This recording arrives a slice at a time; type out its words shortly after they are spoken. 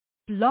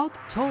Blog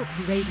Talk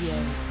Radio.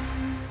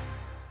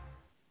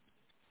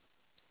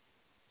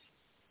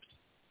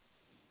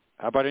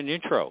 How about an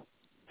intro?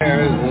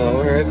 There's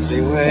no earthly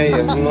way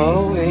of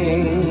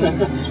knowing.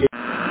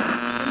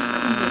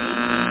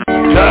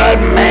 Good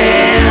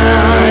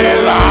man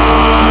is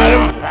out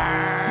of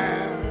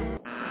time.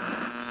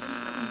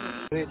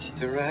 Which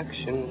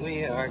direction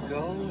we are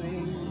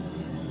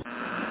going?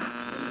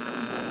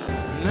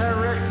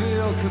 Direct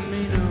El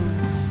Camino.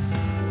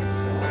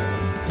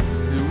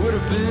 It would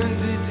have been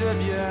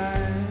DWI.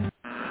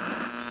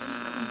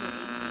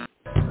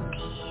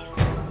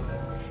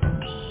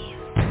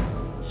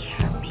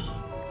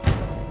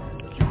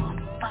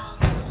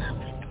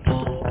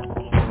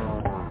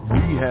 We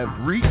have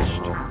reached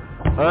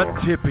a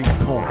tipping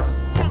point.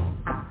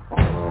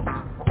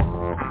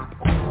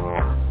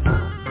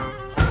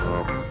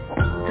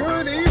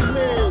 Good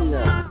evening.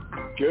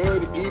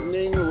 Good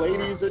evening,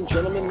 ladies and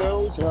gentlemen,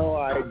 those who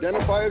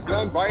identify as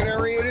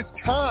non-binary. It is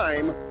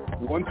time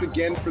once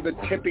again for the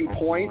tipping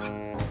point.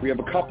 We have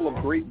a couple of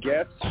great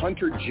guests.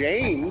 Hunter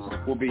James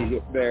will be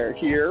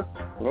here.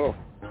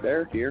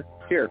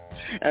 Here.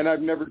 And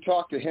I've never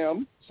talked to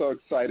him, so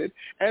excited.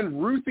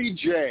 And Ruthie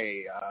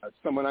J,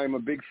 someone I'm a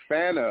big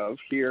fan of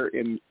here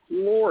in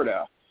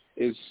Florida,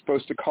 is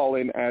supposed to call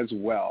in as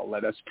well.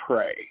 Let us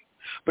pray.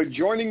 But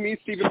joining me,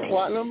 Stephen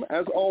Platinum,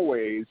 as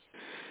always,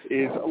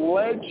 is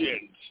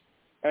legend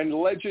and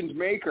legend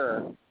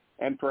maker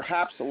and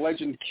perhaps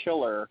legend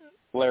killer,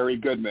 Larry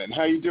Goodman.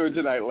 How you doing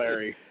tonight,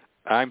 Larry?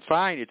 I'm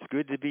fine. It's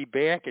good to be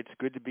back.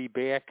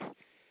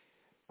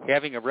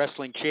 Having a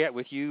wrestling chat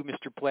with you,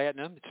 Mr.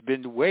 Platinum. It's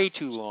been way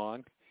too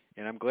long,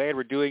 and I'm glad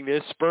we're doing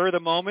this. Spur of the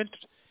moment,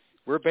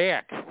 we're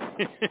back.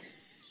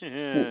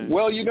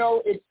 Well,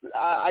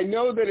 I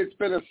know that it's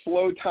been a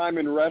slow time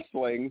in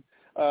wrestling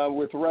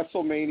with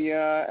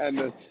WrestleMania and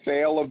the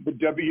sale of the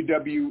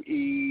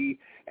WWE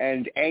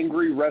and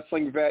angry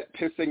wrestling vet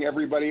pissing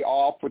everybody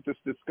off with this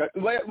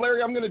discussion.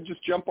 Larry, I'm going to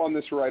just jump on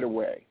this right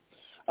away.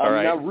 All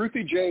right. Now,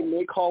 Ruthie J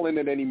may call in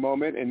at any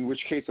moment, in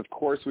which case, of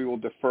course, we will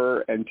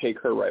defer and take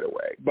her right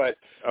away. But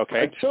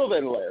okay. Until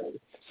then, Larry,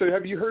 so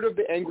have you heard of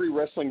the angry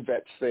wrestling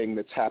vets thing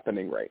that's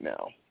happening right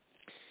now?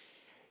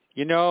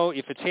 You know,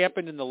 if it's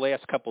happened in the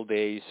last couple of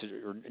days,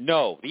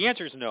 no. The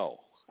answer is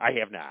no. I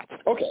have not.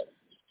 Okay.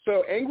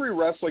 So angry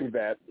wrestling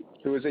vet,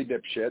 who is a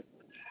dipshit,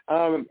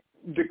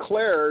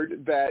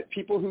 declared that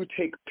people who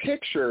take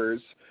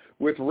pictures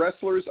with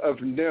wrestlers of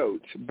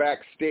note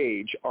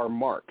backstage are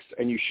marks,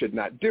 and you should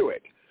not do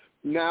it.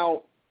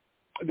 Now,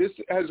 this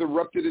has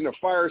erupted in a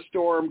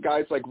firestorm.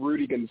 Guys like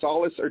Rudy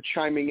Gonzalez are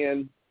chiming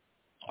in,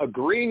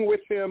 agreeing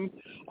with him.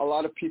 A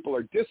lot of people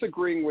are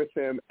disagreeing with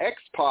him.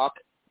 X-Pac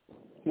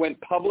went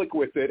public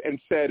with it and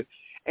said,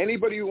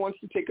 anybody who wants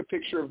to take a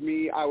picture of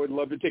me, I would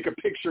love to take a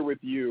picture with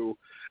you,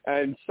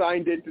 and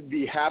signed it to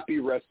the Happy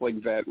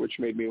Wrestling Vet, which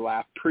made me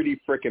laugh pretty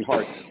freaking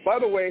hard. By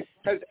the way,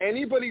 has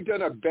anybody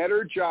done a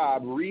better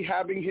job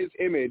rehabbing his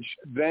image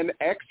than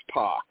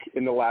X-Pac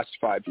in the last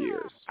 5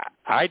 years?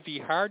 I'd be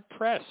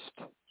hard-pressed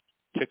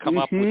to come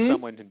up with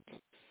someone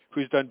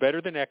who's done better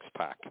than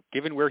X-Pac,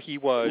 given where he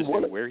was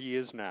and where he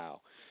is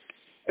now.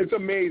 It's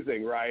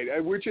amazing,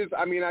 right? Which is,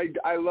 I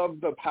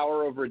love the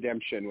power of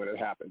redemption when it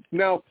happens.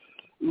 Now,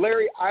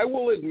 Larry, I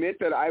will admit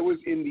that I was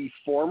in the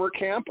former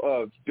camp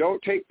of don't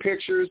take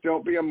pictures,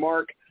 don't be a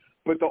mark.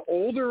 But the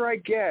older I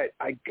get,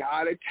 I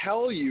got to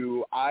tell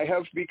you, I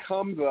have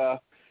become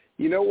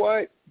you know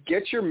what?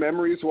 Get your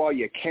memories while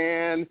you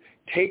can.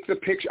 Take the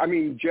picture.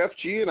 Jeff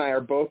G and I are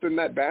both in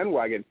that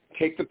bandwagon.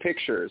 Take the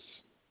pictures.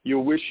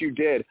 You'll wish you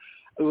did.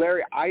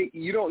 Larry,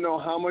 you don't know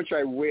how much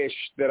I wish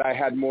that I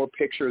had more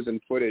pictures and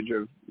footage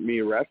of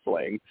me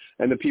wrestling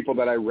and the people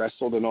that I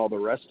wrestled and all the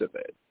rest of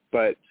it.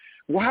 But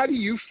how do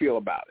you feel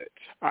about it?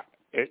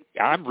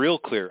 I'm real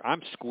clear.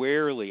 I'm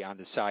squarely on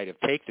the side of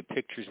take the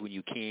pictures when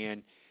you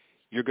can.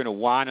 You're going to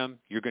want them.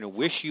 You're going to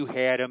wish you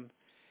had them.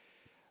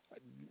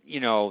 You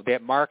know,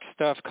 that mark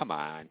stuff, come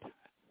on.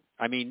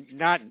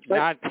 Not in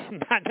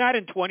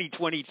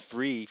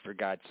 2023, for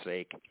God's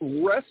sake.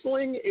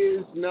 Wrestling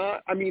is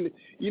not,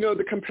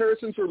 the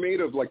comparisons were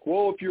made of like,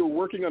 well, if you were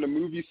working on a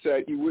movie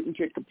set, you wouldn't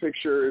take a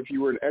picture if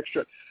you were an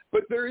extra.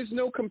 But there is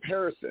no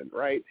comparison,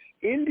 right?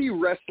 Indie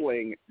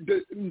wrestling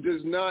does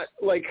not,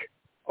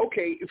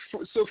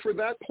 so for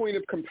that point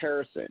of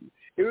comparison,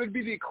 it would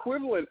be the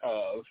equivalent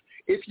of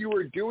if you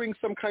were doing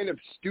some kind of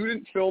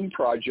student film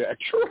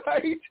project,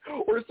 right?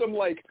 Or some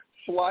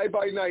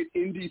fly-by-night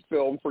indie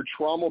film for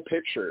Trauma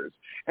Pictures,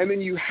 and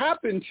then you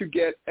happen to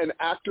get an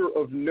actor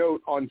of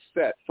note on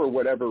set for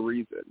whatever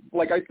reason.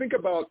 I think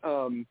about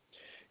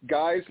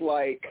guys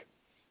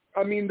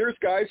there's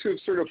guys who have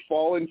sort of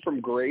fallen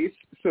from grace,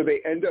 so they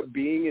end up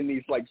being in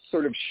these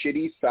sort of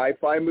shitty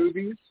sci-fi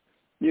movies,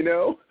 you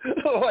know?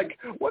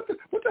 What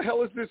the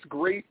hell is this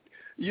great,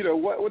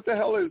 what the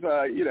hell is,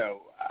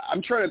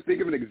 I'm trying to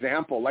think of an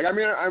example. I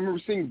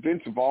remember seeing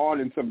Vince Vaughn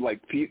in some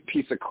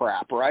piece of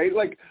crap, right?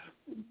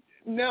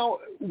 Now,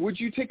 would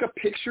you take a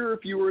picture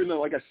if you were in a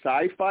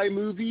sci-fi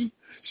movie,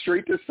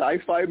 straight to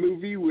sci-fi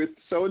movie with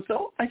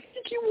so-and-so? I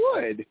think you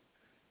would,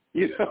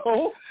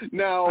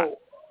 Now,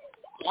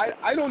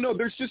 I don't know.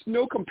 There's just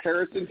no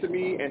comparison to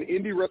me, and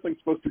indie wrestling's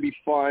supposed to be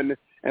fun,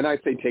 and I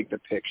say take the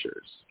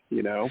pictures,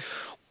 you know?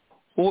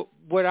 Well,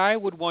 what I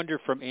would wonder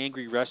from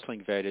Angry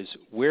Wrestling Vet is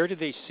where do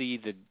they see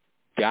the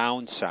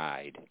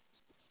downside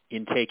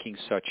in taking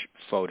such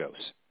photos?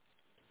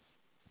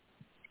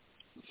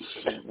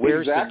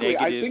 Where's exactly. the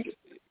negative?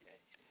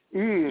 I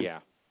think, yeah.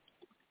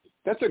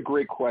 That's a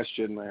great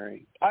question,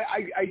 Larry.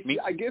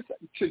 I guess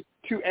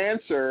to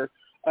answer,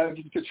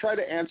 to try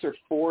to answer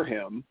for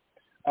him,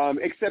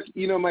 except,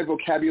 you know, my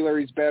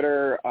vocabulary's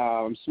better,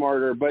 I'm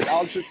smarter, but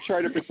I'll just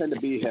try to pretend to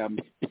be him.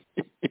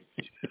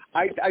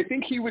 I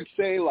think he would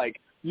say,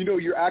 like, you know,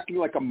 you're acting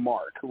like a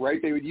mark,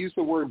 right? They would use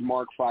the word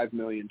mark 5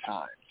 million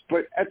times.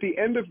 But at the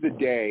end of the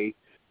day,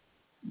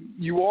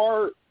 you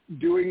are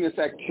doing this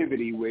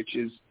activity which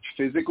is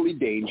physically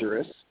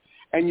dangerous,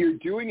 and you're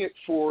doing it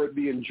for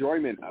the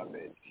enjoyment of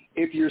it.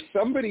 If you're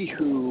somebody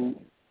who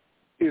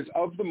is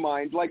of the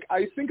mind, like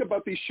I think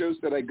about these shows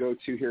that I go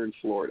to here in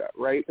Florida,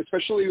 right?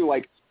 Especially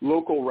like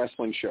local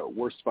wrestling show,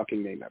 worst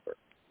fucking name ever,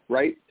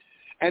 right?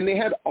 And they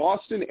had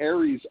Austin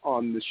Aries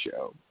on the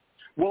show.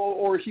 Well,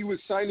 or he was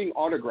signing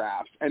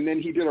autographs, and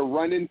then he did a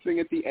run-in thing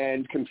at the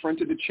end,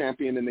 confronted the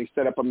champion, and they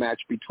set up a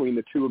match between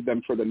the two of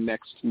them for the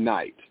next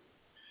night.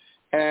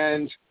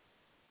 And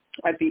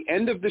at the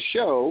end of the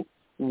show,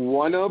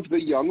 one of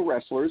the young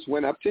wrestlers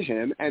went up to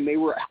him, and they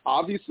were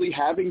obviously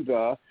having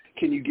the,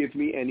 can you give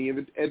me any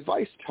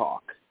advice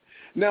talk?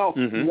 Now,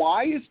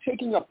 why is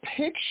taking a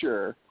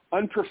picture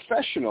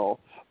unprofessional,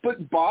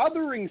 but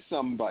bothering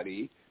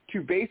somebody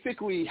to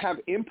basically have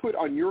input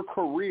on your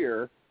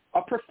career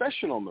a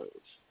professional move,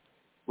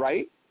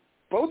 right?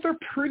 Both are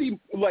pretty,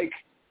 like,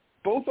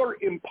 both are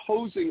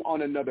imposing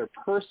on another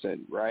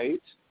person,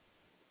 right?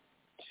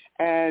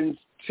 And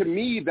to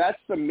me, that's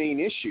the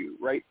main issue,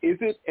 right? Is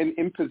it an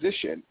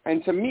imposition?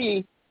 And to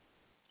me,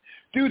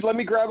 dude, let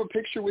me grab a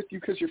picture with you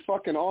because you're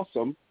fucking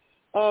awesome.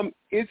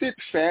 Is it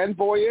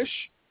fanboyish?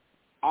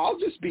 I'll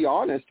just be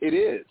honest, it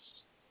is.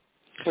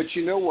 But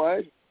you know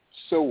what?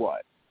 So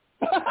what?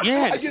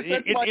 Yeah, I guess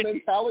that's my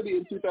mentality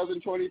in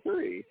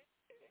 2023.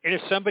 And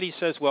if somebody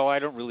says, "Well, I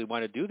don't really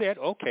want to do that,"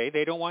 okay,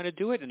 they don't want to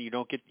do it, and you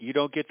don't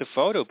get the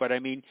photo. But I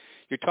mean,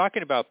 you're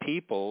talking about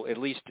people. At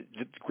least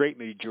the great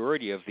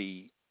majority of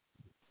the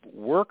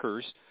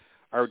workers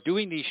are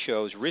doing these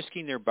shows,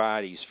 risking their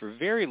bodies for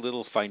very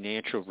little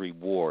financial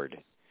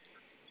reward.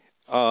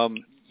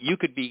 You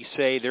could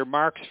say they're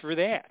marks for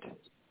that.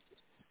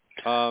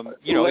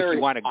 You know, Larry, if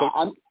you want to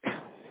go.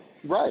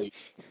 Right.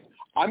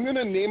 I'm going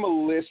to name a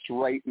list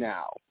right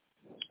now,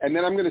 and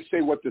then I'm going to say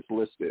what this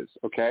list is,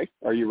 okay?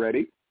 Are you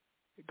ready?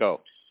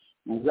 Go.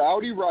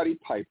 Rowdy Roddy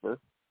Piper,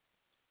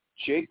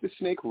 Jake the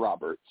Snake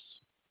Roberts,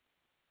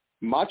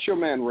 Macho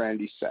Man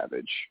Randy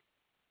Savage,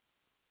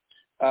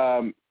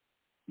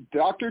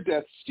 Dr.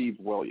 Death Steve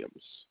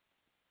Williams,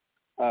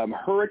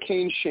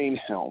 Hurricane Shane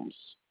Helms,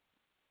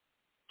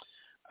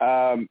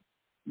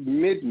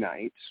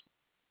 Midnight.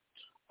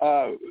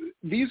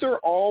 These are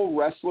all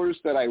wrestlers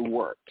that I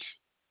worked,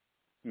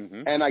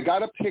 and I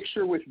got a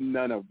picture with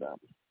none of them.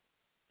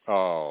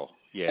 Oh,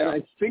 yeah. And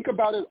I think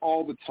about it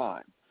all the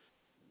time.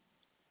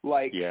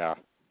 Like, yeah.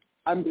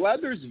 I'm glad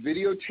there's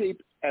videotape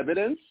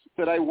evidence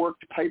that I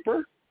worked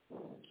Piper,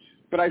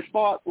 but I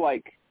thought,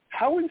 like,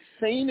 how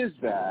insane is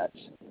that?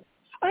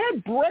 I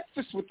had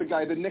breakfast with the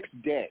guy the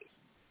next day,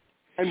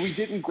 and we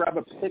didn't grab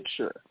a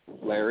picture,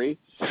 Larry.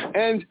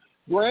 And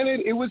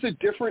granted, it was a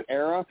different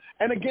era.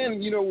 And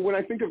again, you know, when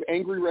I think of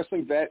Angry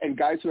Wrestling Vet and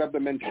guys who have the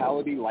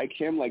mentality like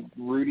him, like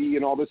Ruthie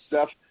and all this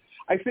stuff,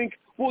 I think,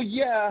 well,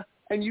 yeah,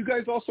 and you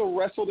guys also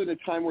wrestled at a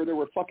time where there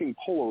were fucking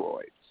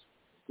Polaroids,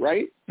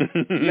 right?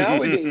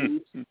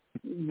 Nowadays,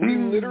 we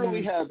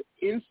literally have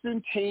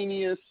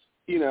instantaneous,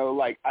 you know,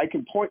 like I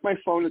can point my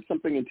phone at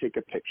something and take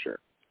a picture.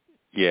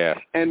 Yeah.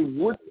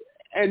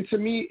 And to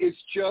me, it's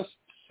just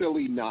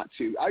silly not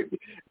to.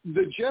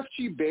 The Jeff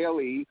G.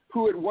 Bailey,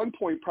 who at one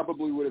point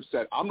probably would have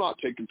said, I'm not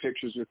taking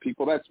pictures with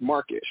people, that's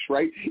markish,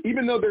 right?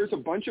 Even though there's a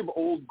bunch of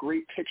old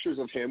great pictures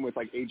of him with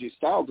like AJ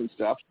Styles and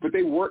stuff, but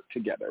they work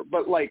together.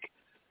 But like,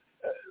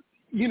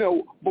 you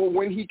know, but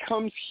when he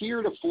comes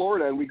here to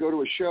Florida and we go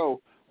to a show,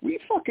 we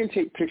fucking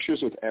take pictures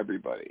with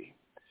everybody.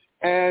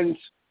 And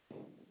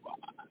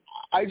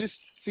I just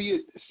see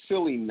it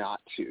silly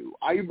not to.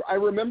 I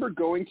remember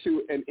going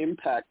to an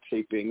Impact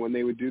taping when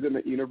they would do them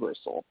at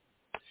Universal.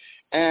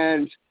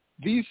 And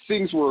these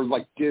things were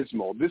like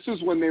dismal. This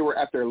is when they were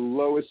at their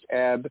lowest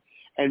ebb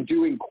and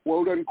doing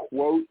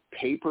quote-unquote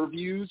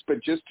pay-per-views,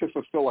 but just to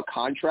fulfill a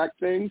contract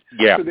thing.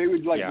 Yeah. So they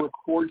would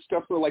record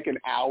stuff for like an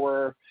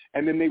hour,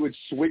 and then they would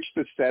switch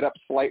the setup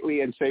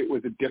slightly and say it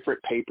was a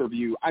different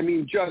pay-per-view. I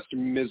mean, just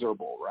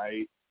miserable,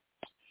 right?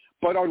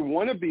 But on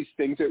one of these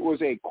things, it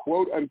was a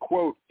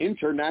quote-unquote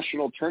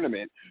international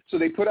tournament. So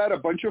they put out a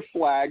bunch of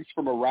flags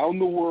from around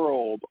the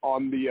world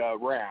on the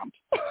ramp.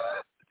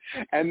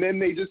 And then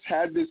they just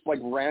had this like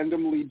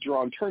randomly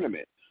drawn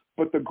tournament.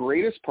 But the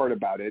greatest part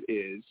about it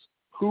is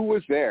who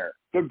was there?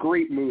 The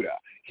Great Muta.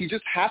 He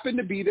just happened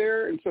to be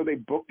there, and so they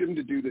booked him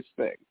to do this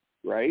thing,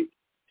 right?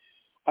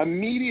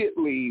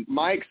 immediately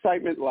my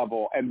excitement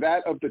level and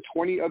that of the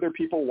 20 other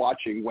people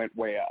watching went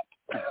way up.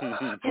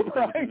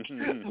 Right?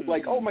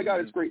 Like, oh my God,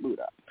 it's great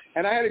Luda.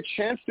 And I had a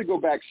chance to go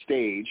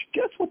backstage.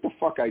 Guess what the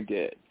fuck I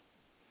did?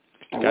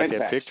 I got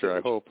that picture,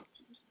 I hope.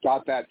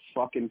 Got that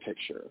fucking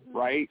picture,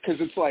 right?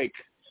 Because it's like,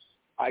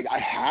 I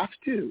have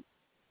to.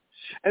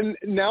 And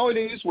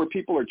nowadays where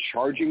people are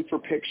charging for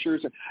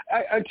pictures,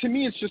 to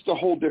me it's just a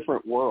whole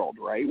different world,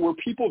 right? Were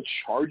people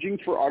charging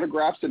for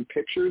autographs and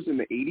pictures in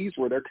the 80s?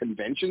 Were there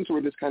conventions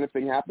where this kind of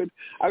thing happened?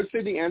 I would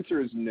say the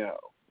answer is no.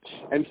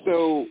 And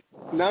so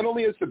not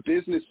only has the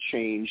business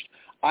changed,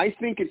 I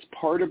think it's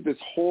part of this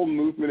whole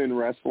movement in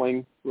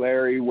wrestling,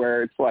 Larry,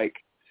 where it's like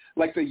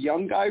the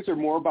young guys are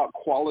more about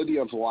quality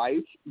of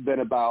life than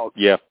about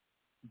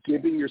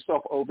giving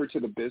yourself over to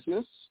the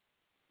business.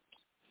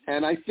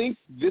 And I think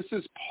this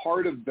is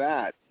part of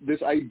that,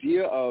 this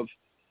idea of,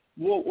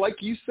 well, like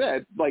you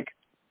said, like,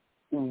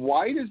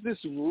 why does this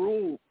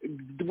rule,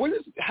 what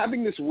does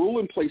having this rule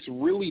in place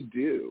really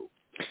do?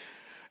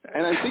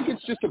 And I think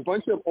it's just a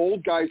bunch of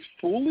old guys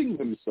fooling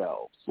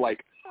themselves.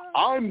 Like,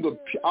 I'm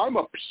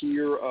a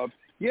peer of,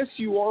 yes,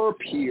 you are a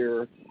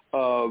peer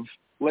of,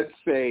 let's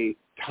say,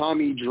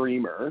 Tommy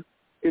Dreamer,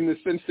 in the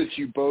sense that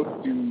you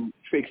both do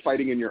fake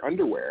fighting in your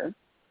underwear,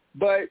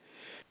 but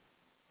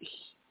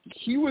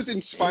he was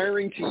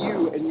inspiring to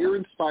you, and you're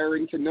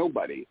inspiring to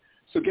nobody.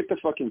 So get the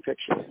fucking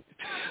picture.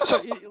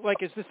 So, like,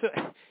 is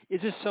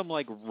this some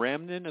like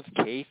remnant of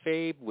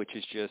kayfabe, which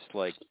is just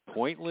like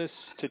pointless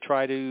to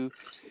try to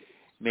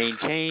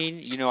maintain?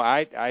 You know,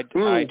 I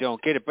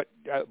don't get it.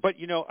 But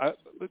you know,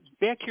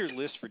 back to your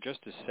list for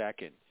just a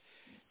second.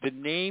 The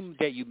name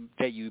that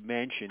you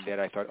mentioned that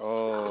I thought,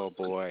 oh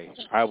boy,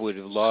 I would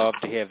have loved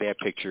to have that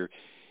picture,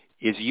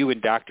 is you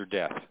and Dr.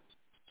 Death.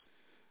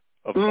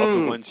 Of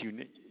the ones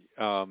you.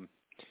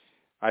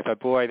 I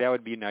thought, boy, that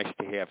would be nice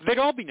to have. They'd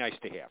all be nice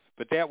to have,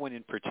 but that one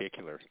in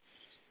particular.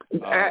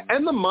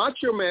 And the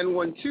Macho Man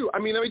one, too. I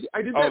mean,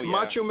 I did that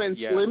Macho Man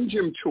Slim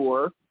Jim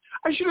tour.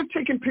 I should have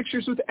taken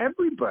pictures with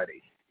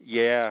everybody.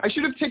 Yeah. I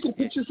should have taken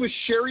pictures with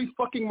Sherry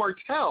fucking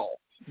Martel.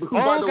 Who,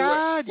 by the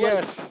God, way,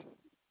 yes.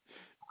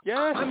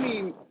 Yes. I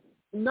mean,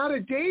 not a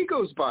day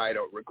goes by I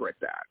don't regret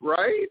that,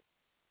 right?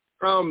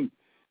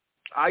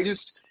 I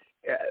just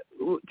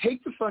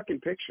take the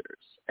fucking pictures.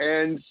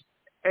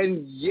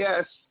 And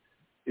yes,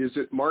 is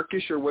it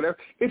Markish or whatever?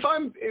 If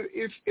I'm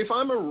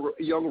a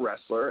young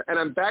wrestler and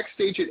I'm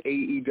backstage at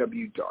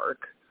AEW Dark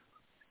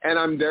and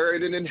I'm there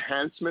at an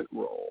enhancement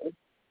role,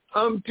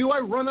 do I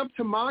run up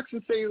to Mox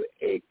and say,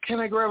 hey, can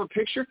I grab a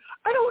picture?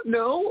 I don't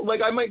know.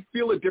 Like, I might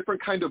feel a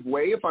different kind of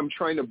way if I'm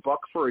trying to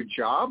buck for a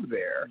job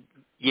there.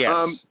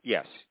 Yes,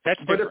 yes, that's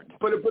different.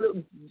 But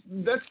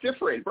that's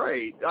different,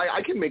 right?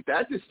 I can make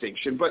that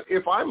distinction. But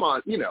if I'm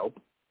on,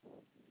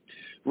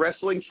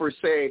 wrestling for,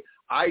 say,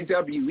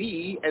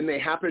 IWE, and they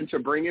happen to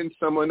bring in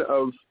someone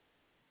of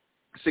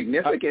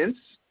significance,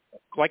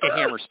 like a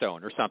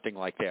Hammerstone or something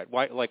like that.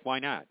 Why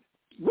not?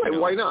 Right?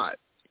 Why not?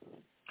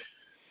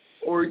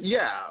 Or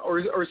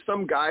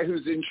some guy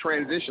who's in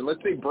transition.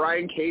 Let's say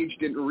Brian Cage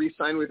didn't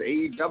re-sign with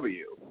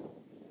AEW,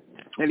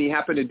 and he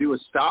happened to do a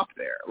stop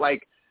there.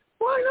 Like,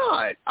 why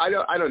not? I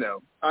don't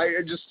know.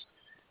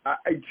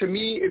 To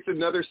me, it's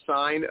another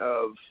sign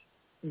of.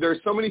 There's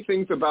so many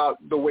things about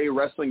the way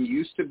wrestling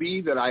used to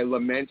be that I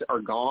lament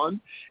are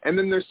gone. And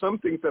then there's some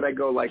things that I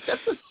go like,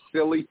 that's a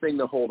silly thing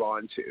to hold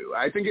on to.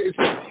 I think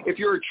if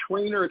you're a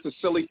trainer, it's a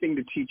silly thing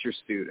to teach your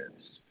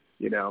students,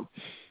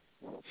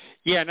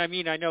 Yeah, and I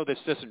mean, I know this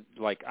doesn't,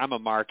 like, I'm a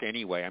mark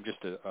anyway. I'm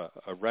just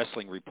a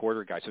wrestling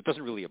reporter guy, so it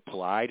doesn't really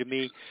apply to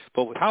me.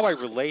 But how I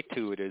relate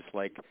to it is,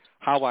 like,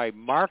 how I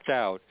marked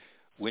out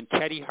when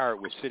Teddy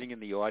Hart was sitting in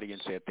the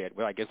audience at that,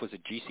 well, I guess was a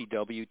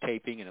GCW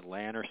taping in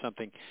Atlanta or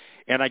something,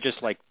 and I just,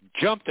 like,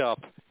 jumped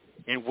up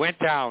and went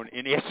down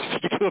and asked him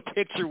to do a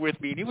picture with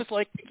me, and he was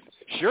like,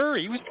 sure,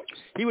 he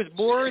was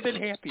more than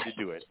happy to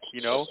do it,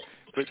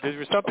 But there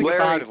was something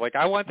about it, like,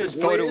 I want this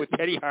photo with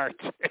Teddy Hart.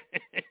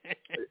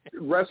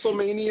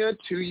 WrestleMania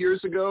 2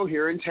 years ago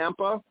here in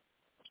Tampa,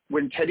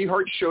 when Teddy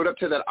Hart showed up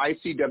to that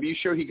ICW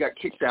show he got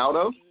kicked out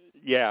of.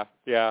 Yeah.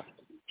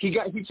 He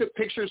took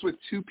pictures with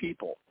two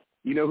people.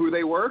 You know who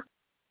they were?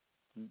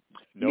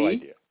 No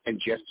idea. And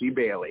Jeff G.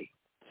 Bailey.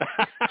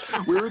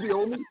 We were the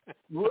only.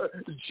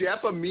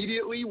 Jeff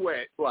immediately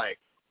went like,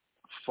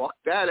 fuck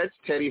that. That's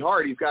Teddy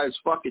Hart. He's got his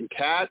fucking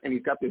cat and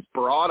he's got this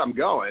broad. I'm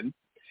going.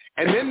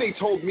 And then they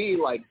told me,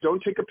 like,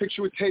 don't take a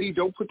picture with Teddy.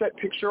 Don't put that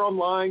picture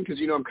online because,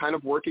 I'm kind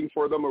of working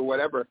for them or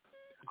whatever.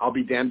 I'll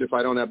be damned if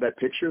I don't have that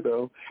picture,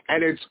 though.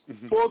 And it's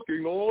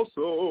fucking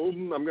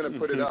awesome. I'm going to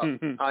put it up.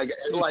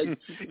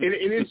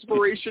 In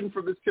inspiration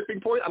for this tipping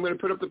point, I'm going to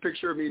put up the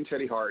picture of me and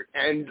Teddy Hart.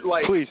 And,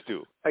 like, please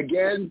do.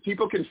 Again,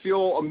 people can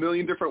feel a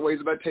million different ways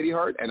about Teddy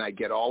Hart, and I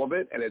get all of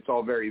it, and it's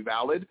all very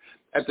valid.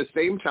 At the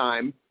same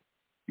time,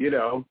 get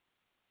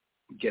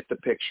the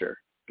picture.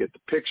 Get the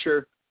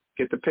picture.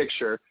 Get the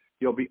picture.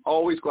 You'll be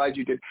always glad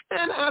you did.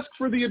 And ask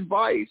for the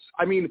advice.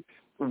 I mean,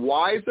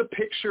 why is the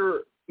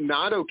picture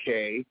not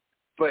okay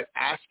but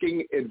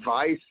asking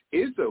advice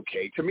is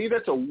okay. To me,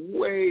 that's a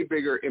way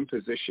bigger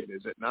imposition,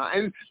 is it not?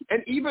 And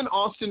even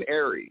Austin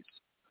Aries,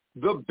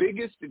 the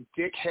biggest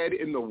dickhead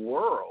in the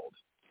world,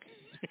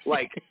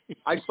 like,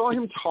 I saw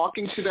him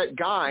talking to that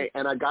guy,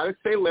 and I got to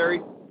say,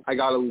 Larry, I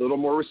got a little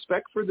more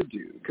respect for the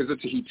dude because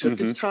he took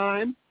his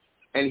time,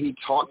 and he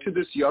talked to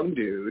this young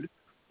dude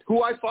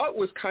who I thought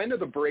was kind of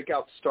the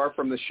breakout star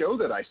from the show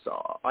that I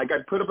saw. Like, I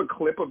put up a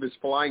clip of his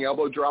flying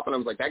elbow drop, and I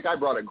was like, that guy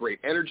brought a great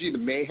energy, the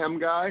Mayhem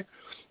guy.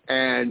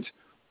 And,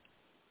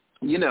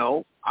 you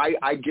know,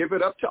 I give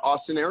it up to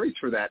Austin Aries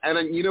for that.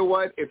 And you know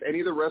what? If any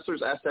of the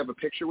wrestlers asked to have a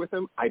picture with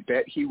him, I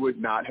bet he would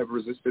not have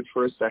resisted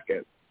for a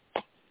second.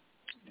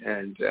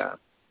 And,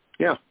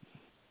 yeah.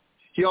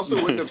 He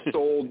also wouldn't have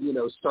sold, you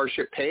know,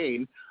 Starship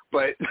Pain,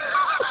 but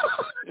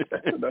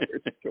that's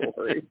another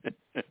story.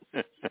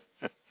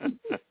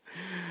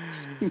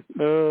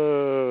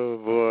 Oh,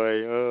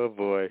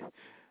 boy.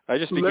 I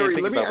just began Larry,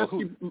 thinking about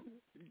who...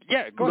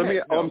 Yeah, go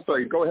ahead. Oh, I'm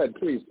sorry. Go ahead,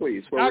 please. What were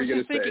you going to say? I was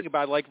just thinking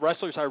about, like,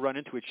 wrestlers I run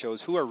into at shows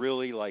who are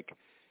really, like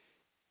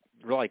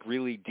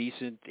really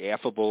decent,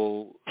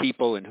 affable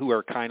people, and who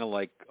are kind of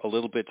like a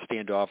little bit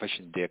standoffish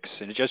and dicks.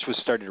 And it just was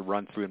starting to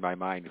run through in my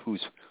mind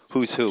who's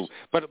who.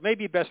 But it may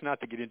be best not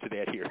to get into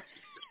that here.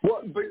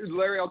 Well, but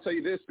Larry, I'll tell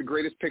you this: the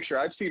greatest picture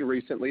I've seen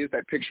recently is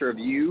that picture of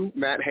you,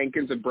 Matt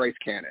Hankins, and Bryce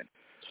Cannon.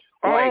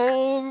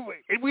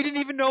 We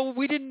didn't know it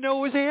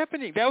was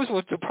happening. That was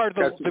what's the part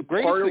of the greatest thing about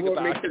it. Part of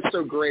what makes it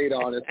so great,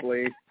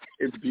 honestly.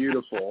 It's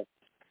beautiful.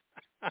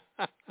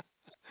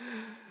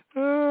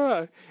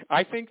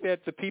 I think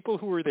that the people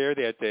who were there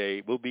that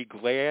day will be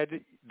glad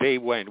they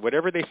went.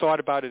 Whatever they thought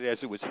about it as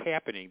it was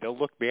happening, they'll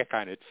look back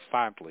on it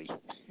fondly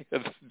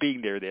of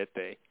being there that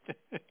day.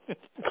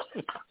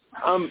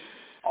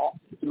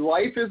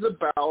 Life is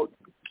about,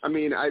 I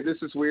mean,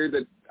 this is weird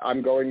that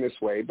I'm going this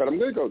way, but I'm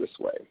going to go this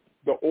way.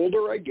 The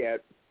older I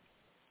get,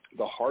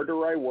 the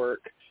harder I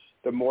work,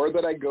 the more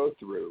that I go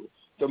through,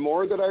 the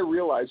more that I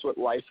realize what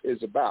life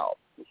is about.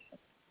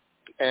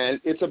 And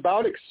it's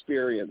about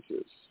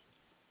experiences,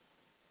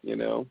 you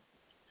know.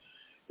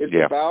 It's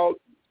about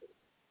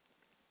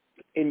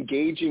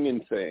engaging in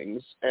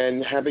things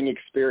and having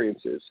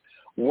experiences.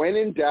 When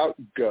in doubt,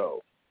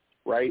 go,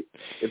 right?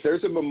 If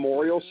there's a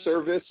memorial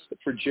service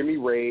for Jimmy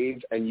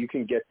Rave and you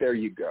can get there,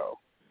 you go.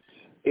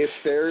 If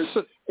there's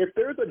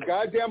a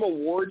goddamn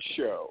award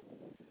show,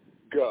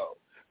 go.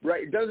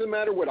 Right? It doesn't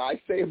matter what I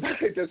say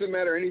about it. It doesn't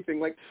matter anything.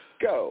 Like,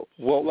 go.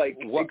 Well,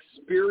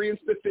 experience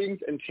the things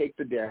and take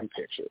the damn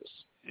pictures.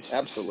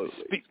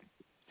 Absolutely.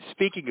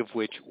 Speaking of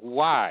which,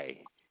 why,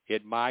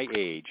 at my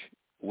age,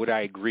 would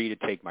I agree to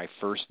take my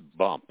first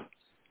bump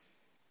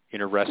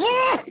in a wrestling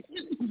ring?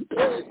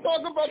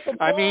 Talk about the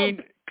bump. I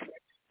mean,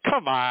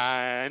 come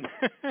on.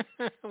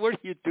 What are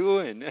you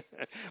doing?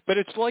 But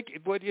it's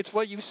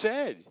what you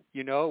said.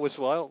 You know, it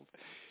was,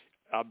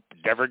 I'm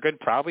never good.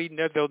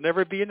 There'll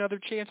never be another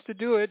chance to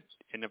do it.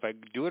 And if I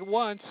do it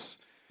once,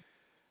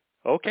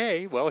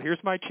 okay, well, here's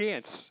my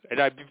chance.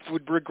 And I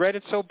would regret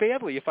it so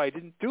badly if I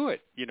didn't do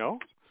it, you know?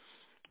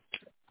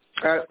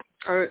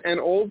 An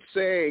old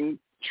saying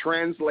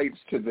translates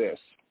to this: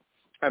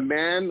 a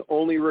man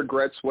only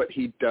regrets what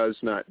he does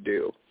not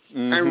do.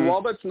 Mm-hmm. And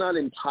while that's not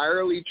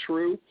entirely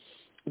true,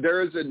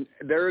 there is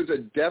a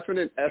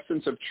definite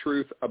essence of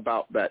truth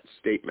about that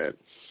statement.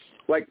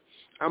 Like,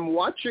 I'm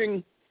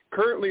watching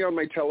currently on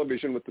my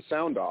television with the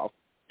sound off,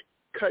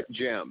 Cut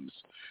Gems,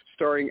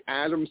 starring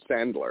Adam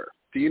Sandler.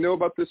 Do you know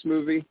about this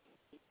movie?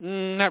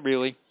 Not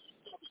really.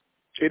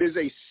 It is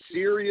a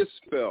serious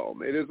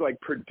film. It is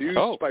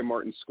produced by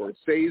Martin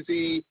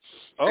Scorsese.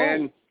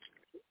 And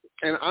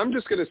I'm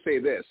just going to say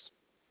this.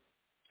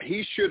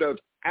 He should have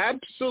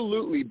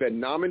absolutely been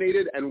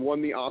nominated and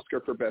won the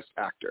Oscar for Best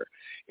Actor.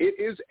 It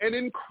is an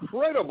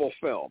incredible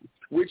film,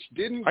 which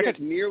didn't get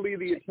nearly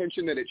the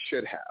attention that it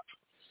should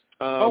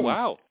have.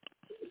 Wow.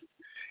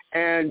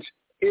 And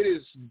it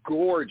is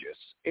gorgeous,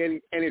 and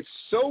it's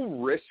so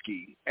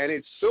risky, and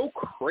it's so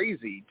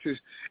crazy.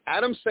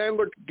 Adam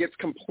Sandler gets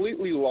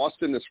completely lost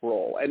in this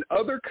role, and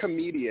other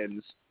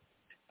comedians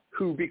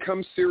who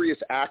become serious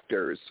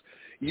actors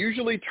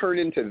usually turn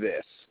into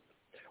this.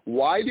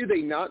 Why do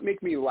they not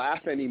make me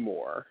laugh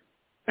anymore,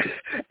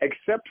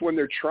 except when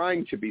they're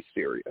trying to be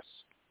serious,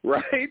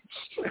 right?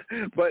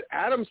 But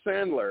Adam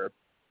Sandler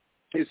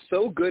is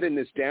so good in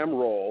this damn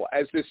role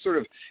as this sort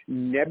of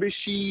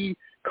nebbishy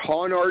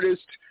con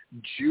artist,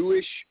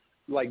 Jewish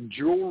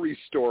jewelry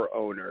store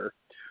owner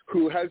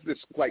who has this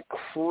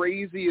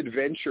crazy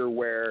adventure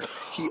where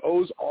he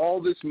owes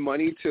all this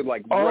money to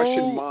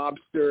Russian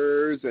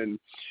mobsters and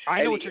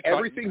I know what you're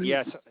everything. Talking.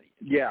 Yes.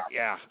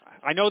 Yeah.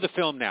 I know the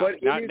film now.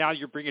 Now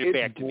you're bringing it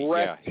back to me.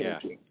 Yeah.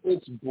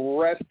 It's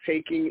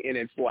breathtaking in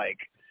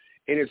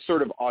its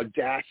sort of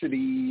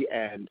audacity,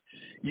 and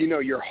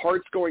your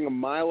heart's going a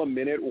mile a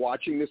minute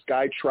watching this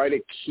guy try to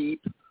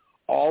keep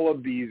all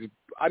of these.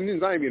 I mean,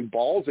 it's not even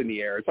balls in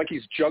the air. It's like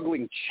he's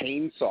juggling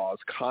chainsaws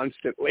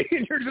constantly,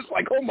 and you're just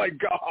like, oh my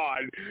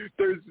God,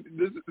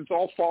 it's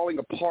all falling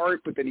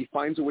apart. But then he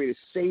finds a way to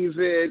save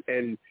it,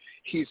 and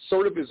he's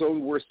sort of his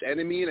own worst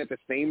enemy, and at the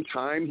same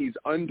time, he's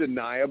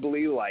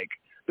undeniably like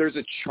there's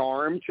a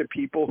charm to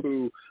people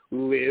who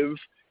live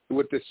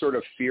with this sort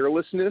of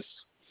fearlessness.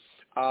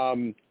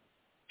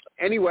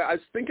 Anyway, I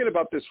was thinking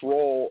about this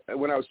role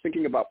when I was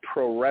thinking about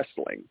pro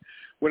wrestling.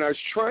 When I was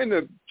trying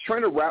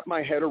to wrap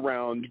my head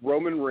around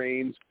Roman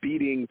Reigns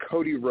beating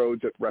Cody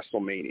Rhodes at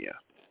WrestleMania,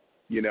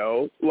 you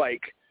know,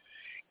 like,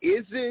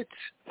 is it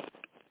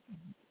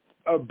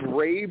a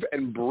brave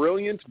and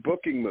brilliant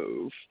booking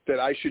move that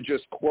I should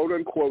just quote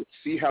unquote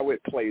see how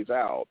it plays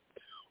out,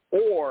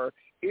 or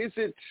is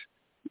it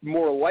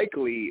more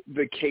likely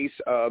the case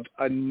of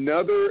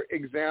another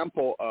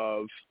example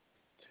of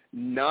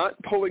not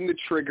pulling the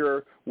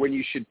trigger when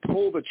you should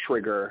pull the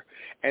trigger,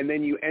 and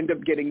then you end up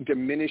getting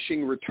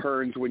diminishing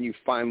returns when you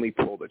finally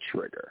pull the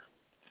trigger?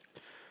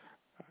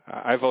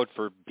 I vote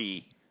for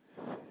B.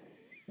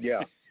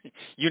 Yeah.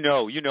 you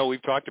know,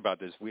 we've talked about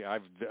this.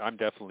 I'm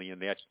definitely in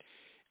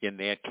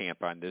that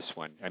camp on this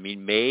one. I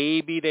mean,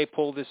 maybe they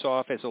pull this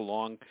off as a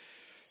long,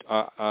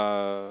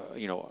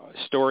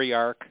 story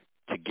arc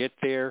to get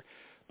there.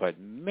 But,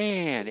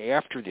 man,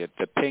 after the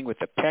thing with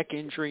the pec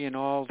injury and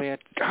all that,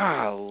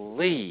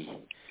 golly,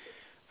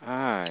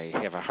 I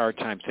have a hard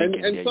time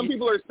thinking. And some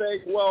people are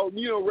saying, well,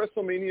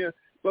 WrestleMania,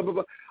 blah, blah,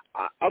 blah.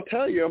 I'll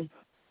tell you,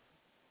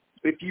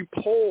 if you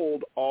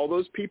polled all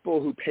those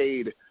people who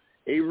paid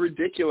a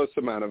ridiculous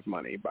amount of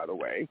money, by the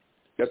way,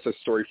 that's a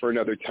story for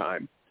another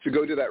time, to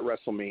go to that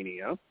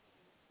WrestleMania,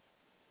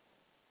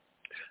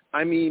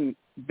 I mean,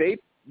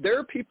 there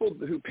are people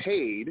who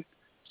paid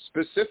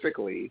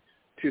specifically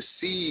to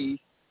see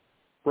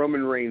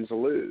Roman Reigns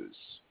lose,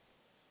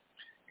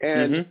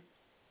 and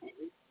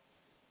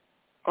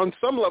on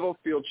some level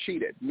feel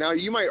cheated. Now,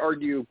 you might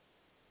argue,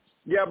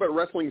 yeah, but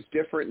wrestling's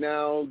different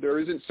now. There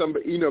isn't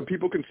somebody,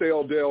 people can say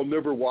all day, I'll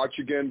never watch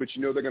again, but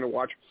they're going to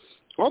watch.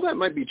 All that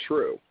might be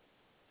true.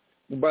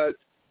 But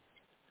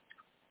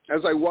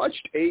as I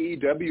watched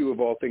AEW, of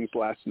all things,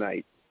 last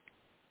night,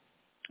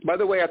 by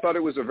the way, I thought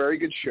it was a very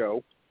good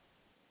show.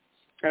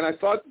 And I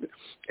thought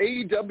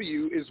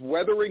AEW is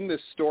weathering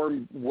this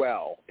storm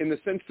well, in the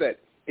sense that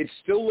it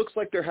still looks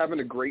like they're having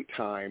a great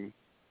time,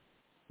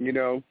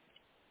 and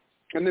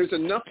there's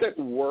enough that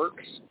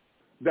works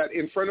that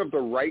in front of the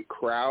right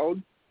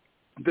crowd,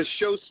 the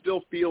show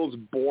still feels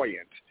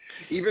buoyant,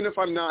 even if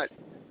I'm not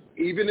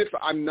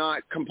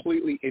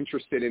completely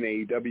interested in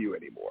AEW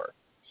anymore.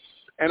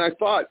 And I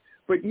thought,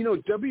 but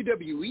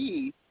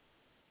WWE,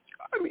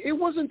 I mean, it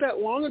wasn't that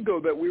long ago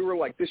that we were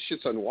like, this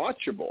shit's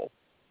unwatchable.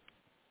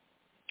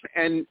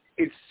 And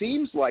it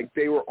seems like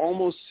they were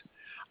almost,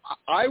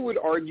 I would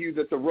argue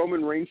that the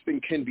Roman Reigns thing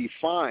can be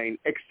fine,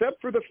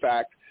 except for the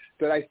fact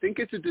that I think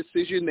it's a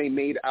decision they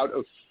made out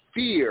of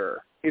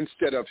fear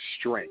instead of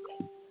strength.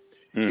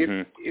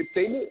 Mm-hmm.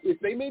 If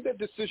they made that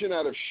decision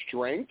out of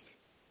strength,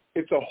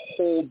 it's a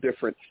whole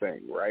different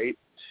thing, right?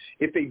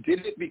 If they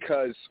did it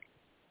because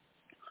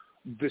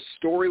the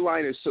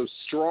storyline is so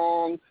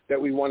strong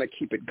that we want to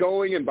keep it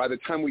going, and by the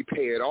time we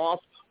pay it off,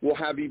 we'll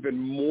have even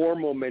more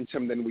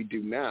momentum than we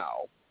do now,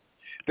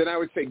 then I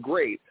would say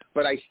great.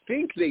 But I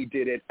think they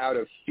did it out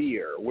of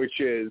fear, which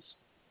is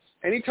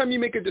anytime you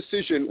make a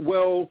decision,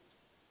 well,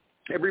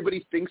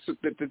 everybody thinks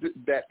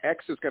that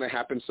X is going to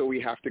happen, so we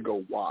have to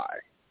go Y.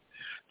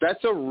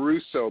 That's a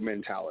Russo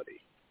mentality.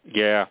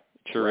 Yeah,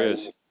 sure right?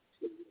 Is.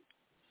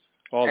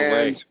 All the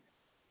way.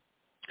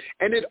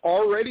 And it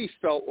already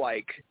felt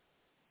like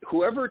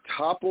whoever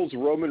topples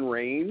Roman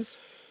Reigns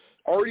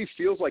already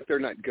feels like they're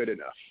not good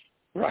enough,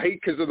 right?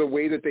 Because of the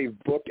way that they've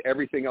booked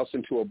everything else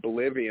into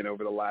oblivion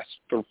over the last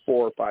 4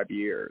 or 5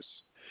 years.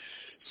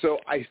 So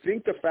I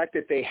think the fact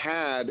that they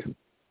had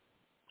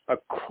a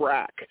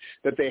crack,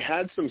 that they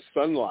had some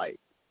sunlight,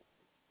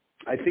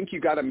 I think you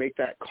got to make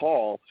that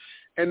call.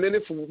 And then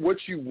if what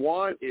you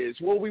want is,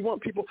 well, we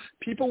want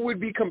people would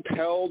be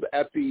compelled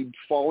at the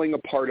falling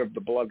apart of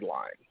the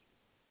bloodline.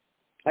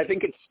 I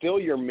think it's still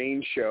your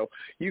main show.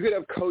 You could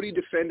have Cody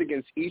defend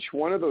against each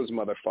one of those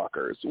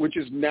motherfuckers, which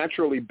is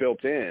naturally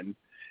built in.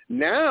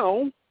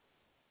 Now,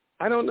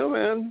 I don't know,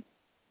 man.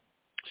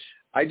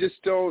 I just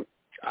don't.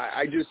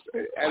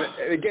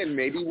 And again,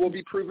 maybe we'll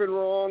be proven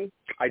wrong.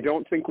 I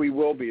don't think we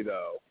will be,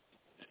 though.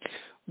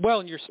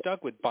 Well, and you're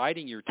stuck with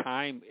biding your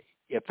time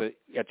at the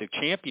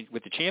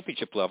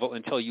championship level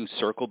until you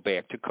circle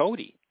back to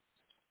Cody.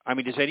 I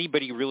mean, does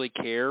anybody really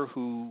care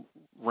who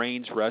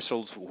Reigns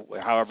wrestles,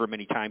 however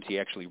many times he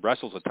actually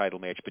wrestles a title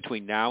match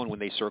between now and when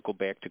they circle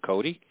back to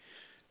Cody?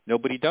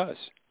 Nobody does,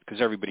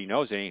 because everybody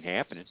knows it ain't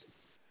happening.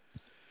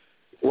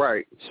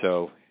 Right.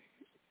 So,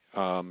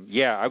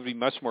 yeah, I would be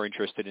much more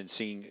interested in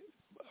seeing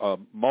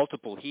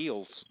multiple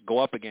heels go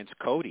up against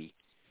Cody,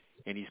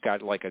 and he's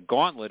got like a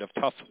gauntlet of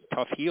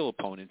tough heel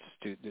opponents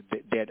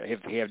that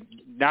have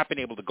not been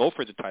able to go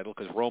for the title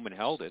because Roman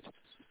held it.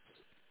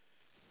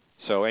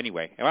 So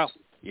anyway, well,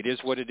 it is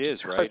what it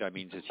is, right? I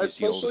mean, it's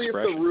the old expression. Especially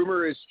if the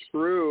rumor is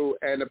true,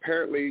 and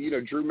apparently,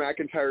 Drew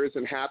McIntyre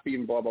isn't happy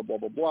and blah, blah, blah,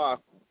 blah, blah.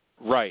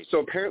 Right. So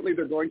apparently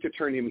they're going to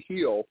turn him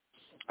heel.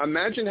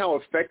 imagine how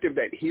effective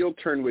that heel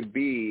turn would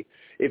be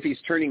if he's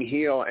turning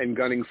heel and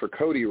gunning for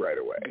Cody right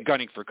away.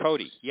 Gunning for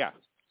Cody, yeah.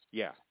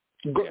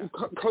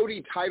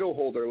 Cody title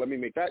holder, let me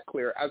make that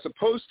clear, as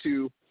opposed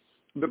to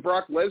the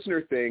Brock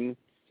Lesnar thing,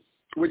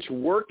 which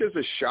worked as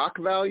a shock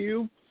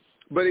value,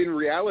 but in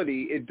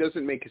reality, it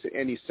doesn't make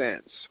any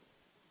sense.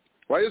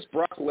 Why does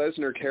Brock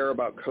Lesnar care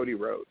about Cody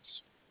Rhodes?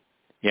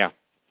 Yeah.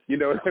 You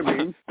know what I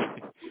mean?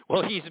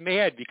 Well, he's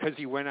mad because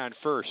he went on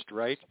first,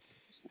 right?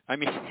 I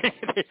mean,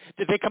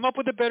 did they come up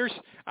with a better?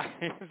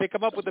 Did they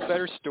come up with a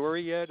better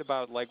story yet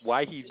about like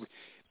why he'd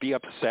be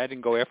upset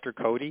and go after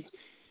Cody?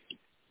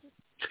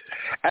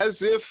 As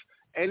if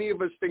any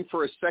of us think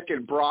for a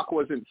second Brock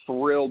wasn't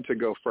thrilled to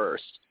go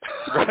first.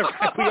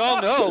 We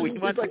all know he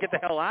wants to get the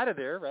hell out of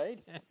there,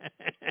 right?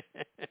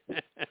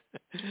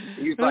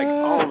 He's like,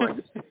 oh my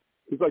God.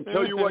 He's like,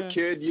 tell you what,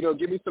 kid,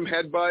 give me some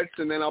headbutts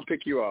and then I'll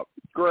pick you up.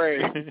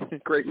 Great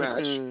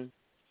match.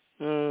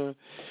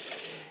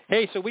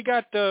 Hey, so we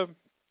got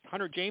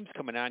Hunter James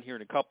coming on here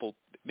in a couple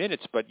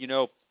minutes, but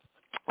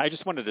I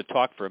just wanted to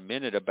talk for a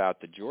minute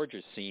about the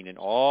Georgia scene and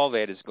all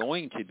that is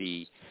going to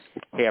be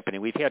happening.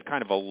 We've had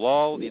kind of a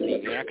lull in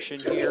the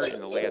action here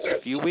in the last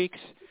few weeks,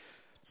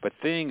 but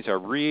things are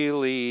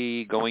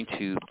really going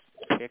to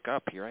pick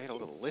up here. I had a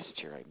little list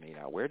here I made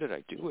out. Where did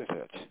I do with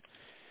it?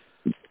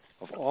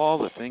 Of all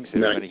the things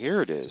that are going to,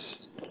 here it is.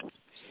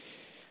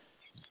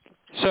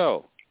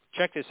 So,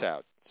 check this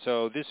out.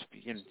 So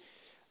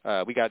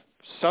we got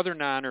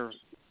Southern Honor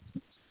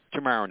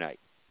tomorrow night,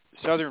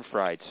 Southern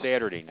Fried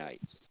Saturday night,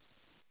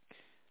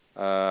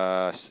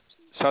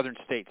 Southern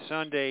State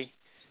Sunday.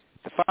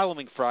 The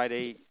following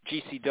Friday,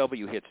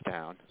 GCW hits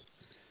town.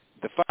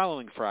 The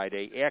following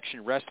Friday,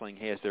 Action Wrestling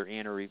has their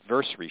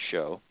anniversary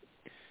show.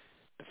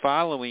 The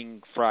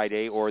following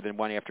Friday, or the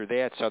one after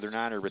that, Southern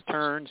Honor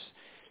returns.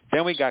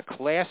 Then we got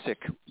Classic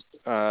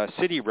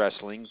City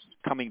Wrestling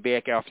coming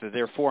back after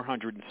their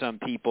 400 and some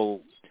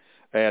people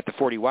at the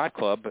 40 Watt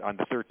Club on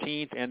the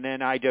 13th, and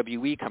then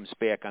IWE comes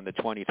back on the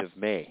 20th of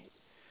May.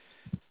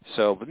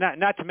 So, but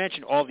not to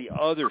mention all the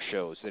other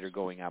shows that are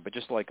going on, but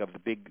just like of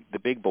the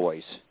big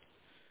boys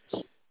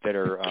that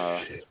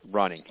are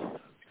running.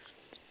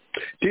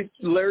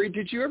 Larry,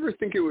 did you ever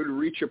think it would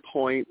reach a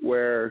point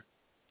where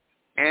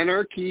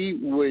anarchy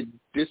would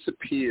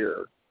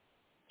disappear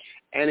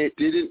and it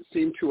didn't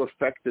seem to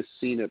affect the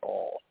scene at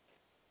all?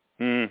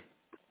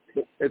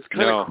 It's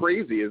kind of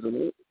crazy, isn't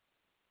it?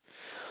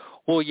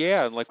 Well,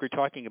 yeah, and like we were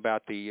talking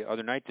about the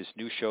other night, this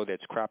new show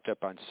that's cropped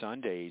up on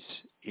Sundays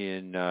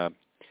in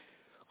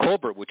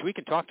Colbert, which we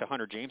can talk to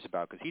Hunter James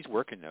about because he's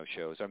working those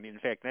shows. I mean, in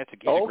fact, he's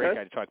a great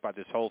guy to talk about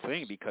this whole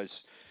thing because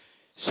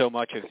so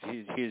much of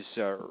his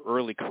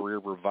early career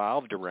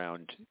revolved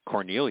around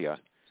Cornelia.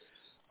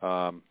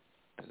 I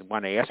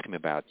want to ask him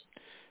about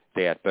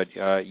that. But,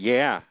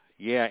 yeah,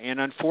 and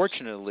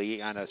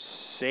unfortunately, on a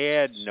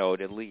sad note,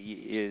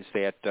 is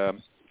that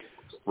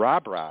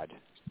Rob Rod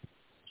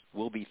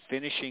will be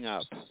finishing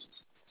up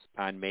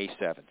on May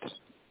 7th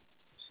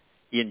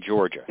in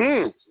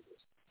Georgia.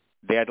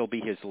 That'll be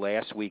his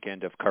last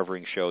weekend of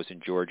covering shows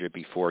in Georgia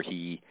before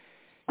he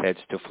heads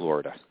to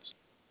Florida.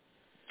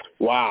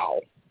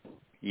 Wow.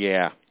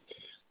 Yeah.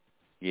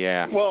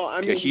 Well,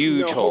 I mean, a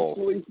huge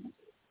hole.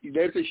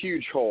 That's a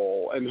huge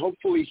hole, and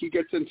hopefully he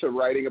gets into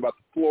writing about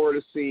the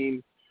Florida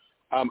scene.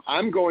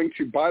 I'm going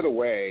to, by the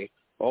way,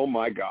 oh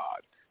my God.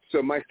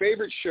 So my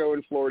favorite show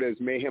in Florida is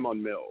Mayhem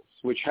on Mills,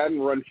 which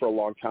hadn't run for a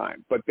long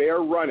time, but they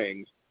are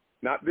running,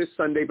 not this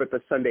Sunday, but the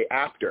Sunday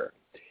after,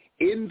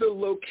 in the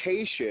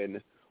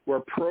location where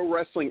Pro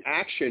Wrestling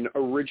Action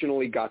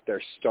originally got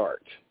their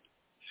start.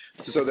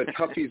 So the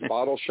Tuffy's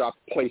Bottle Shop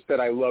place that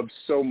I love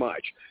so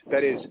much,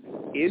 that is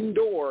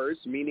indoors,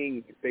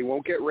 meaning they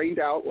won't get rained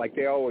out like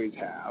they always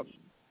have.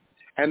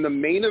 And the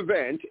main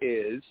event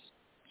is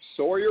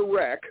Sawyer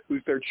Wreck,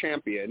 who's their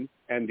champion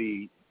and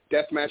the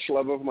deathmatch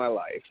love of my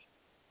life,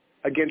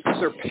 against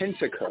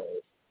Serpentico,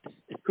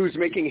 who's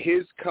making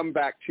his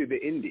comeback to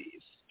the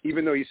Indies,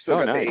 even though he's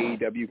still got the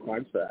AEW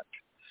contract.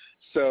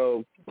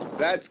 So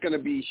that's going to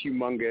be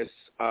humongous.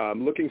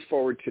 Looking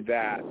forward to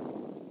that.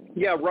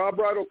 Yeah, Rob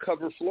Rod will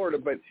cover Florida,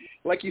 but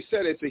like you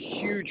said, it's a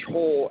huge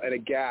hole and a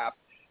gap.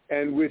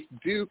 And with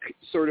Duke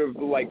sort of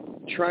like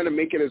trying to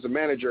make it as a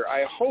manager,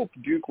 I hope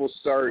Duke will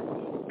start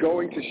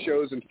going to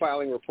shows and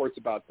filing reports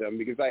about them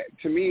because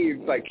to me,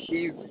 it's like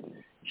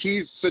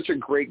he's such a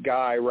great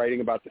guy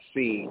writing about the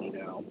scene, you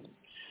know.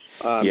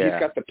 He's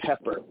got the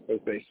pepper, as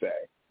they say.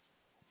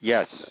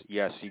 Yes,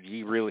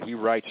 he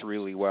writes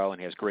really well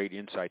and has great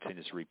insights in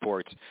his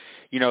reports.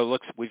 You know,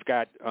 we've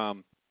got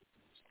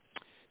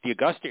the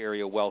Augusta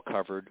area well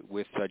covered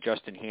with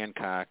Justin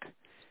Hancock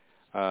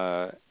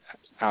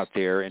out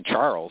there and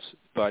Charles,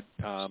 but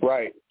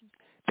right.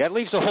 That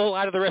leaves a whole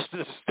lot of the rest of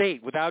the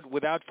state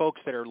without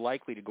folks that are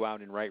likely to go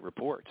out and write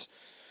reports.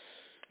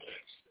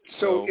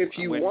 So if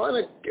you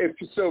want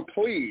to,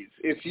 please,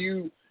 if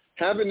you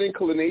have an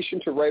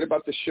inclination to write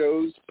about the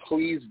shows,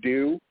 please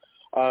do.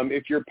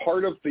 If you're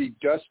part of the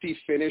Dusty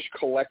Finish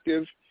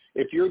collective,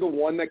 if you're the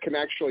one that can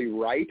actually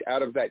write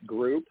out of that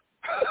group,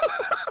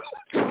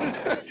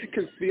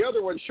 because the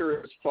other one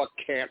sure as fuck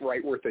can't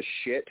write worth a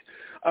shit,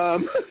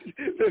 then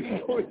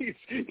please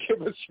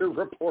give us your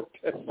report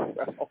as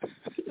well.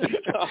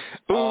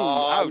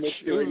 Ouch.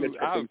 Misdoing the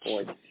tipping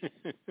point.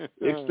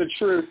 It's the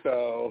truth,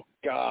 though.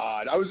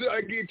 God.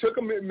 It took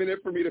a minute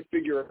for me to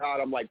figure it out.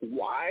 I'm like,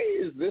 why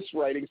is this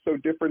writing so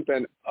different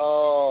than,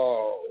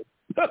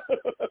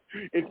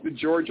 it's the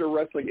Georgia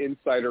Wrestling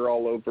Insider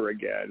all over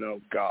again. Oh,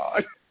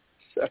 God.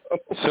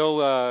 So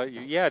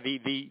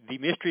the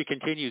mystery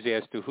continues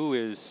as to who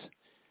is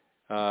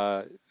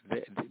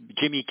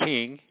Jimmy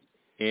King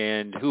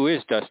and who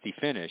is Dusty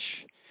Finish.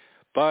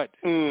 But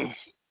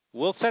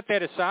we'll set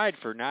that aside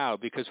for now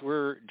because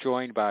we're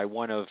joined by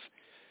one of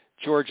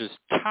Georgia's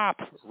top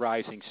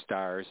rising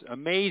stars.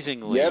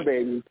 Amazingly, yeah,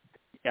 baby.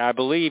 I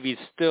believe he's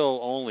still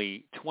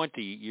only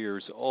 20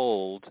 years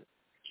old.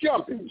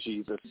 Jumping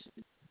Jesus.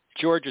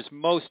 Georgia's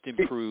most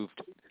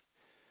improved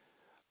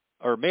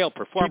or male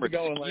performer. Keep it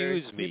going, Larry.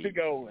 Excuse me. Keep it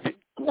going.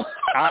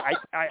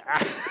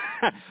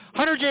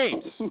 Hunter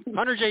James.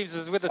 Hunter James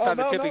is with us on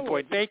the tipping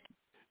point.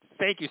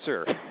 Thank you,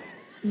 sir.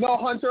 No,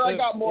 Hunter, I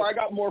got more. I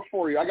got more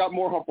for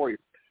you.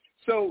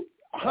 So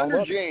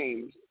Hunter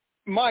James,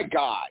 my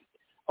God.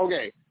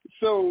 Okay,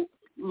 so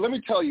let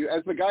me tell you,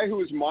 as the guy who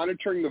was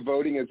monitoring the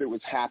voting as it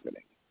was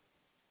happening,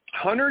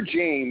 Hunter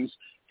James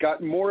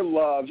got more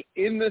love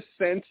in the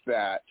sense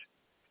that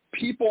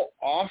people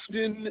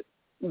often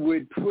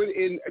would put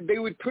in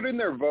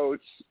their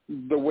votes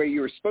the way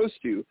you were supposed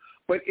to,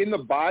 but in the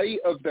body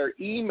of their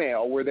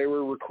email where they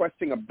were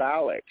requesting a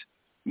ballot,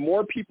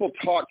 more people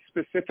talked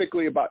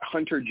specifically about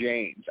Hunter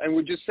James and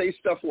would just say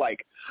stuff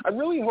like, I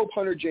really hope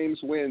Hunter James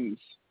wins,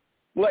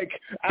 like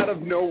out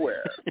of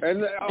nowhere.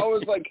 And I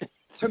was like,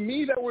 to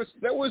me, that was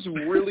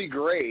really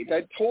great.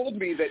 That told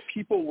me that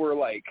people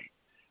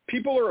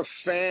are a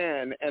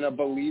fan and a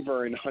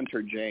believer in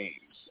Hunter James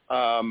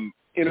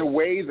in a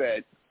way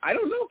that I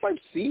don't know if I've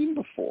seen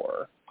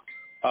before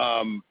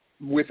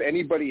with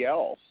anybody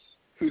else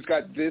who's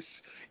got this,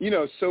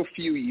 so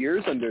few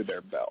years under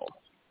their belt.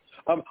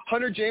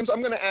 Hunter James, I'm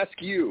going to ask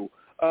you,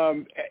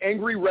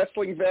 angry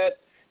wrestling vet,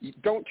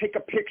 don't take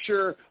a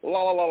picture,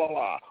 la, la, la, la,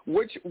 la.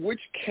 Which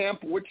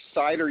camp, which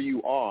side are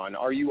you on?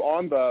 Are you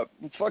on the,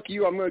 fuck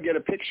you, I'm going to get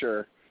a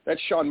picture, that's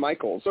Shawn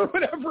Michaels or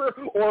whatever,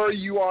 or are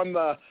you on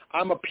the,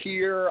 I'm a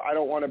peer, I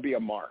don't want to be a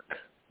mark?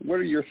 What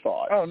are your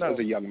thoughts as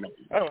a young man?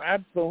 Oh,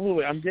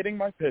 absolutely. I'm getting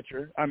my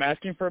picture. I'm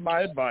asking for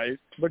my advice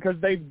because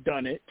they've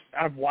done it.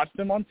 I've watched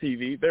them on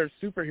TV. They're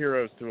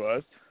superheroes to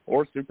us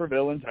or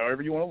supervillains,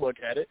 however you want to look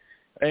at it.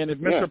 And if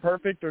Mr.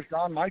 Perfect or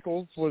Shawn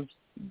Michaels was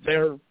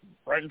there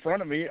right in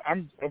front of me,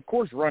 I'm, of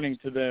course, running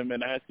to them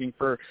and asking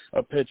for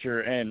a picture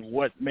and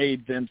what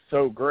made them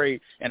so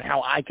great and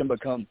how I can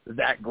become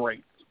that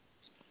great.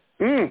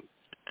 Done.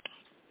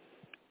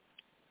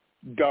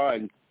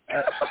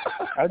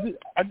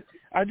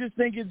 I just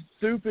think it's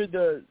stupid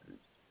to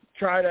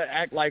try to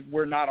act like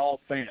we're not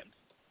all fans.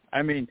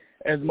 I mean,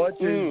 as much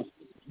as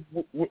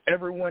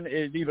everyone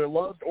is either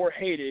loved or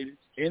hated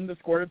in the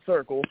squared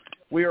circle,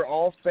 we are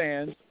all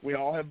fans. We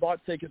all have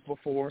bought tickets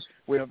before.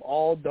 We have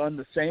all done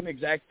the same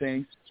exact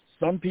things.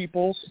 Some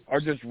people are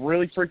just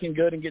really freaking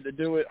good and get to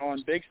do it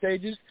on big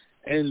stages,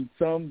 and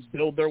some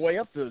build their way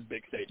up to those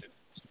big stages.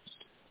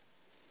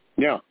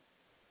 Yeah.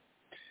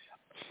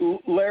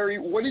 Larry,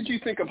 what did you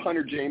think of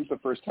Hunter James the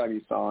first time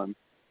you saw him?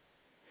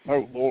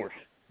 Oh, Lord.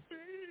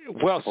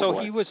 Well, so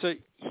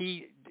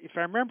he if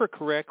I remember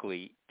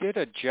correctly, did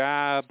a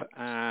job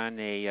on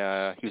he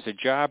was a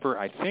jobber,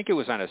 I think it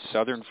was on a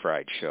Southern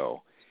Fried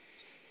show.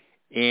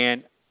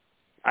 And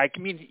I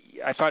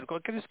thought,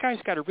 look, this guy's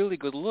got a really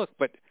good look,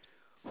 but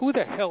who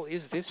the hell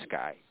is this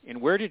guy?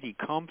 And where did he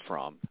come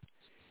from?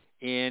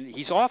 And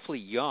he's awfully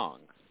young.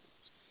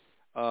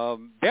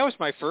 That was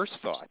my first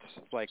thoughts.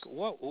 Like,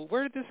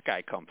 where did this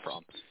guy come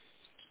from?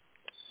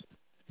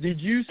 Did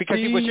you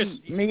see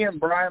me and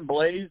Brian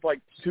Blaze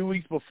like 2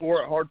 weeks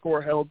before at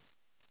Hardcore Held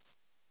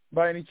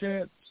by any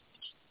chance?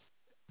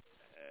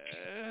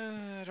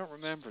 I don't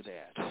remember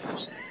that.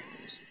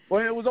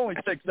 Well, it was only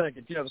 6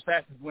 seconds. The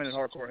fastest win in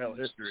Hardcore Held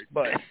history.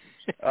 But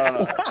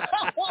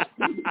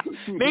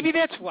maybe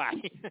that's why.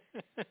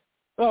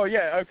 Oh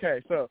yeah,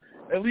 okay. So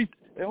at least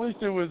it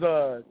was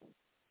a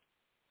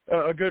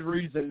good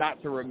reason not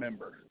to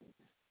remember.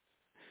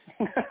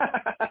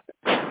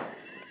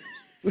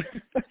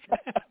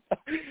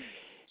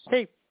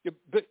 Hey,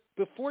 but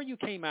before you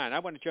came on, I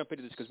want to jump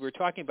into this because we were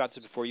talking about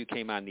this before you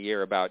came on the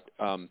air about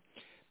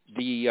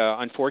the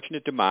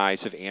unfortunate demise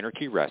of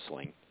Anarchy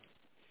Wrestling,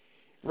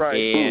 right?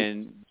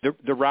 And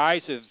the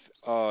rise of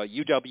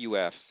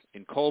UWF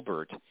in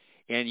Colbert,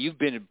 and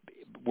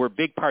were a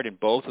big part in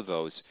both of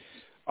those.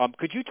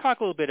 Could you talk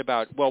a little bit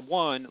about, well,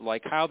 one,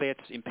 like how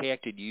that's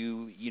impacted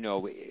you,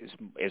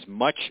 as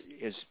much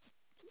as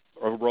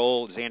a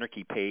role as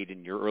Anarchy played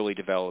in your early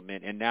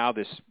development, and now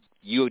this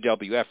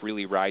UWF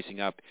really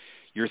rising up.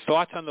 Your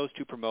thoughts on those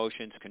two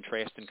promotions,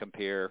 contrast and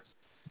compare.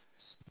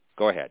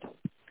 Go ahead.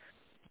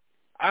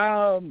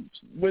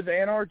 With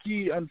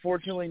Anarchy,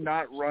 unfortunately,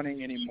 not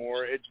running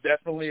anymore. It's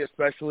definitely,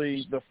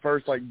 especially the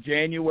first,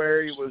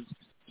 January was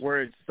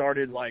where it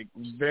started like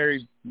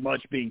very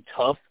much being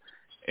tough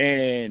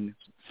and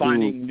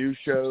finding new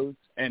shows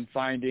and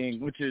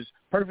which is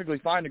perfectly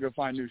fine to go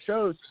find new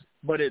shows,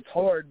 but it's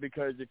hard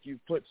because if you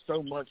put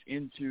so much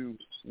into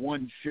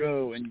one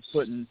show and you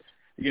put in,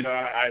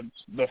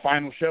 the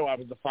final show, I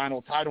was the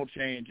final title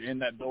change in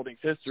that building's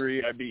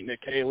history. I beat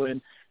Nick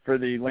Kalen for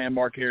the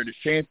Landmark Heritage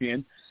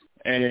Champion,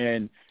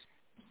 and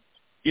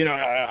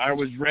I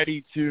was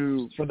ready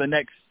for the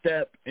next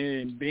step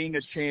in being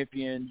a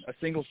champion, a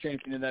singles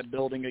champion in that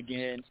building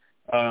again,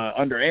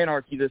 under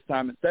Anarchy this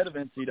time instead of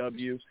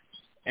NCW,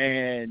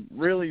 and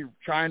really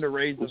trying to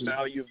raise the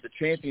value of the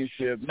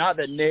championship. Not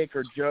that Nick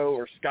or Joe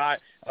or Scott,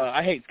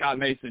 I hate Scott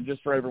Mason,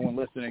 just for everyone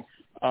listening.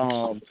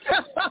 I'll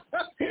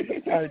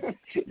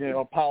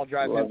pile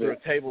drive him through a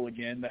table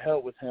again. The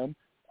hell with him.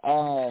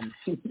 I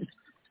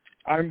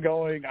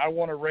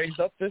want to raise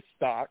up this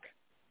stock,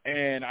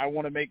 and I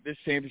want to make this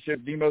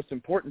championship the most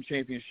important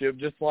championship,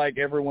 just like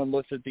everyone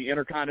looks at the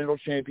Intercontinental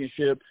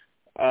Championship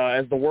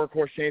as the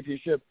workhorse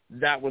championship.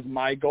 That was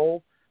my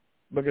goal,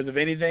 because if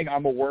anything,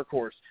 I'm a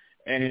workhorse,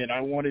 and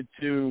I wanted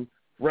to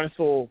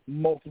wrestle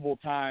multiple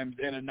times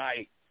in a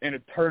night, in a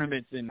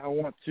tournament, and I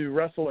want to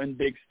wrestle in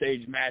big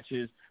stage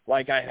matches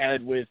like I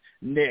had with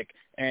Nick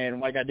and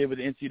like I did with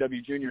the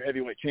NCW Junior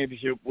Heavyweight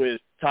Championship with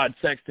Todd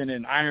Sexton,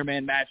 and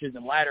Ironman matches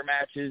and ladder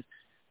matches.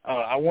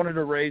 I wanted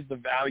to raise the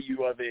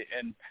value of it,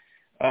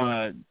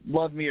 and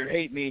love me or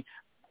hate me,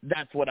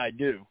 that's what I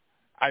do.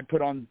 I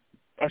put on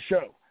a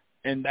show,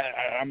 and that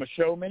I'm a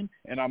showman,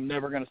 and I'm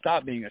never going to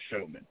stop being a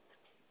showman.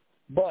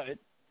 But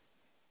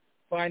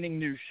finding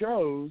new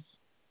shows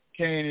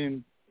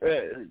I'm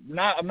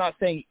not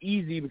saying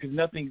easy, because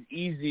nothing's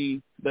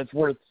easy that's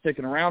worth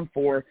sticking around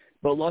for,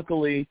 but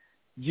luckily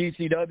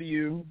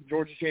GCW,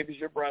 Georgia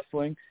Championship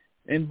Wrestling,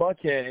 in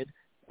Buckhead,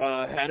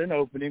 had an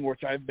opening,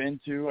 which I've been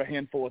to a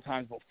handful of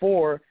times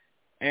before,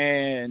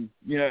 and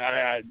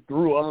I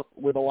grew up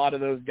with a lot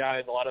of those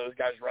guys. A lot of those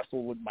guys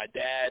wrestled with my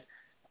dad,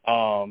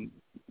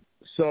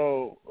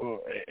 so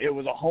it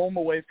was a home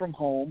away from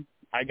home.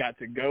 I got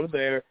to go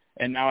there,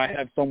 and now I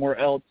have somewhere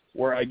else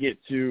where I get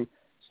to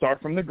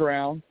start from the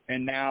ground.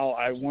 And now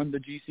I won the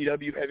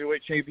GCW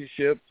Heavyweight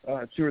Championship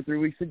 2 or 3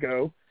 weeks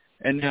ago,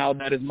 and now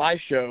that is my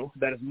show,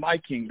 that is my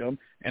kingdom,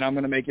 and I'm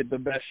going to make it the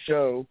best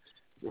show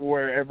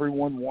where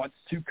everyone wants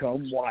to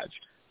come watch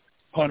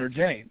Hunter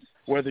James.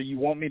 Whether you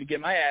want me to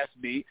get my ass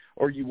beat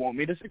or you want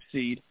me to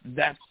succeed,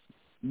 that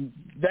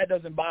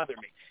doesn't bother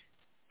me.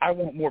 I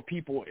want more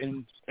people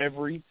in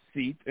every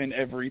seat in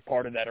every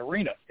part of that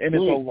arena, and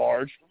it's a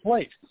large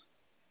place.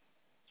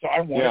 So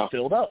I want it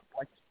filled up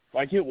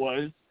like it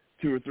was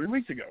 2 or 3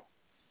 weeks ago.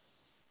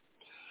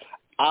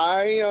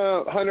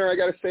 Hunter, I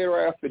got to say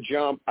right off the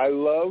jump, I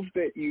love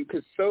that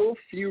because so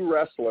few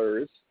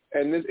wrestlers,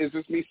 and is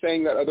this me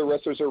saying that other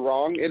wrestlers are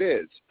wrong? It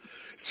is.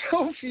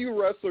 So few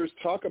wrestlers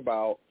talk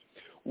about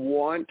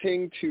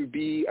wanting to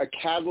be a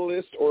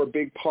catalyst or a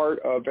big part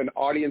of an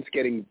audience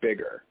getting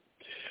bigger.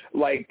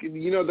 Like,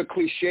 the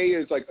cliche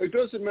is like, it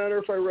doesn't matter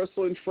if I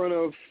wrestle in front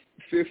of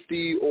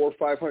 50 or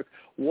 500.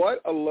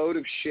 What a load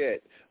of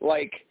shit.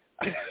 Like,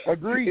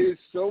 agreed. It is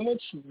so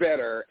much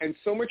better and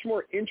so much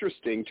more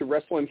interesting to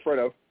wrestle in front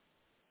of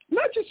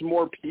not just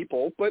more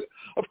people, but,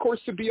 of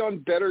course, to be on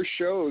better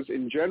shows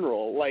in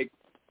general. Like,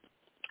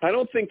 I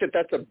don't think that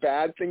that's a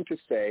bad thing to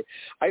say.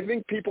 I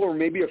think people are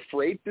maybe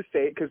afraid to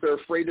say it because they're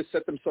afraid to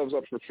set themselves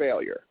up for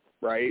failure,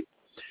 right?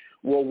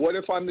 Well, what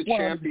if I'm the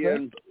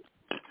champion?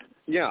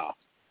 Yeah.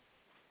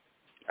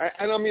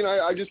 And I mean,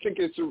 I just think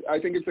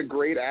it's a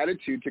great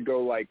attitude to go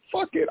like,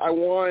 fuck it. I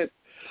want,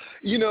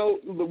 the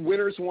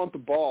winners want the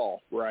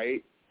ball,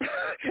 right?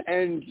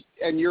 and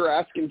you're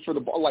asking for the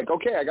ball. Like,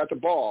 okay, I got the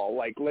ball.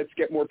 Like, let's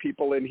get more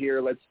people in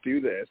here. Let's do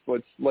this.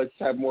 Let's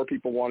have more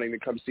people wanting to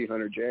come see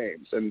Hunter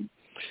James. And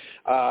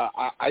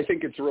I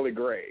think it's really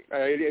great.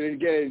 And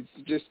again,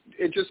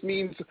 it just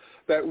means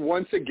that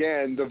once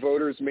again the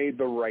voters made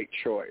the right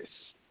choice.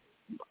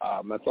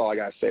 That's all I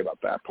got to say about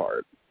that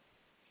part.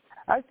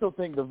 I still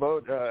think how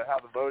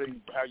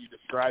you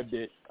described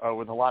it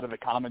with a lot of the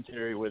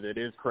commentary with it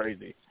is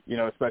crazy,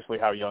 especially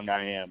how young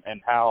I am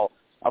and how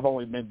I've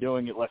only been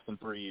doing it less than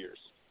 3 years.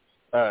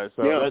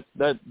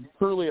 That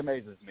truly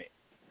amazes me.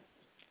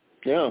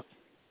 Yeah.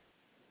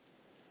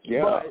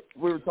 Yeah. But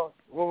we were talking,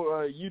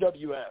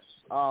 UWF.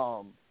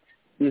 So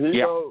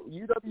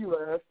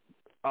UWF,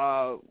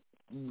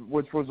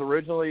 which was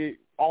originally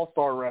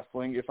All-Star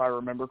Wrestling, if I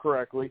remember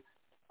correctly,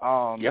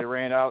 they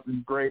ran out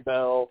in Gray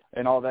Bell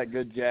and all that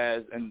good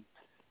jazz. And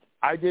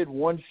I did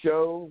one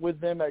show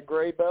with them at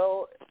Gray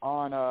Bell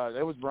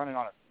it was running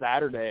on a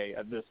Saturday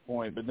at this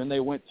point, but then they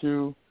went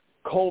to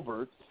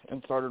Culver's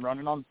and started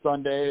running on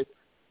Sunday.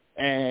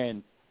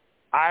 And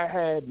I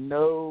had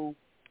no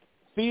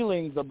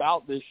feelings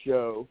about this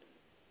show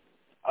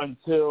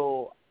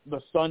until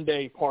the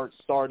Sunday part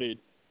started,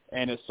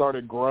 and it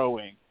started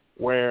growing,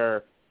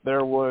 where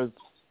there was,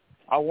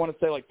 I want to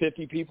say, like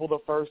 50 people the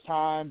first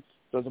time.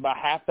 So it's about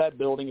half that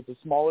building. It's a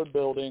smaller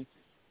building.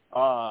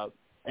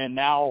 And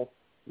now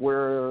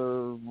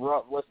we're,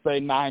 let's say,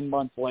 9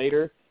 months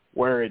later,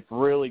 where it's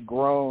really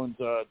grown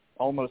to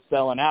almost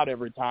selling out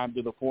every time,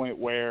 to the point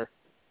where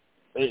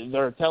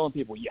they're telling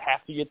people you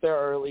have to get there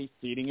early,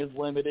 seating is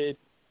limited,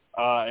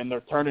 and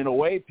they're turning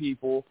away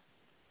people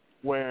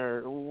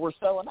where we're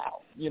selling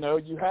out. You know,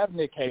 you have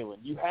Nick Halen,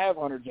 you have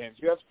Hunter James,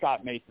 you have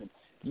Scott Mason,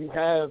 you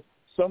have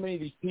so many of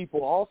these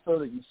people also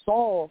that you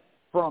saw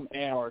from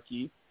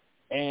Anarchy,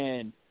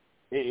 and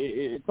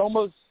it's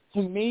almost,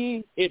 to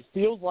me, it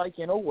feels like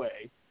in a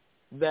way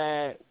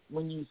that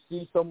when you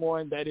see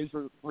someone that is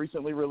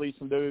recently released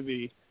from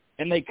WWE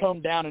and they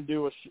come down and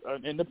do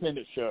an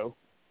independent show,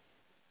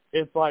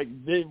 it's like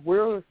we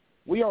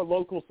are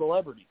local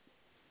celebrities.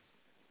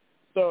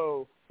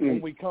 So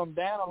when we come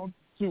down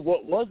to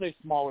what was a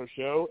smaller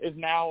show is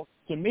now,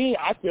 to me,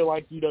 I feel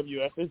like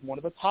UWF is one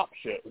of the top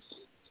shows,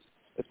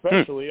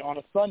 especially on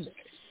a Sunday.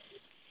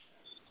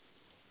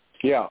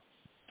 Yeah.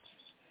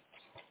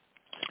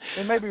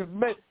 And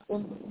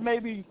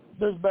maybe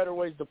there's better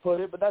ways to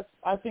put it, but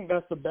I think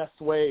that's the best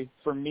way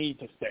for me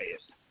to say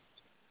it.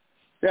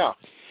 Yeah.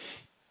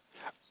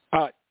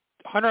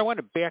 Hunter, I want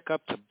to back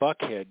up to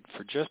Buckhead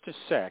for just a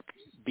sec,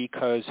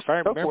 because if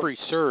I memory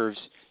serves,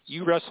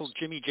 you wrestled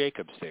Jimmy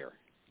Jacobs there.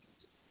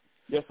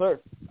 Yes, sir.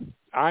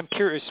 I'm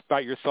curious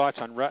about your thoughts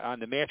on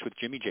the match with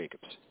Jimmy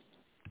Jacobs.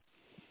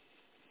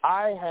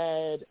 I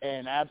had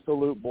an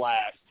absolute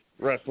blast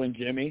wrestling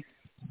Jimmy,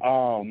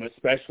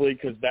 especially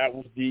because that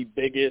was the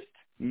biggest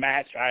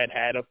match I had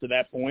had up to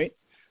that point.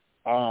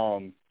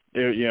 You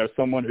know,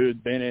 someone who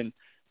had been in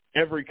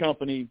every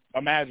company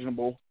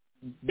imaginable,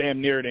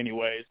 damn near it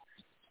anyways,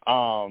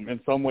 in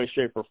some way,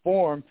 shape, or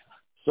form.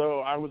 So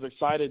I was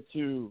excited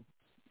to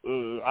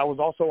I was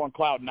also on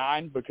Cloud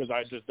 9 because I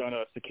had just done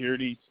a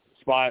security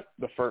spot,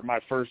 my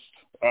first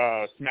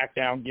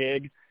SmackDown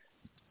gig.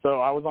 So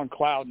I was on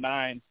Cloud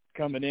 9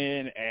 coming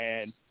in,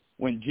 and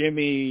when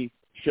Jimmy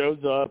shows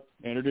up,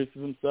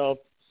 introduces himself,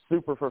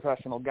 super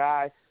professional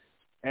guy,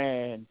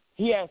 and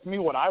he asked me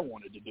what I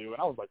wanted to do,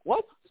 and I was like,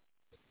 what?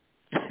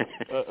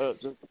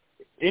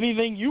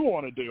 Anything you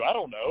want to do. I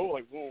don't know.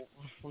 Like, well,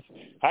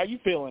 how you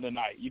feeling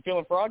tonight? You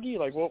feeling froggy?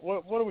 Like, what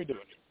are we doing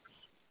here?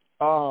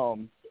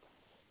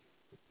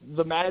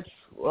 The match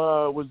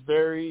was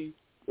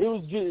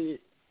just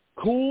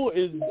cool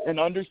is an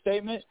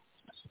understatement.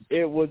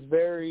 It was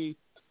very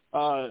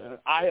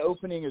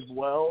eye-opening as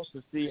well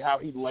to see how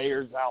he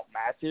layers out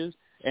matches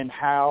and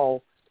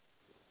how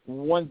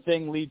one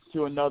thing leads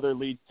to another.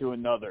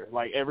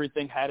 Like,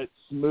 everything had it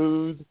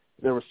smooth.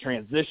 There was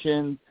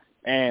transitions,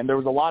 and there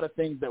was a lot of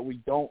things that we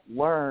don't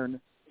learn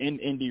in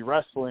indie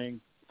wrestling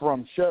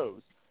from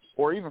shows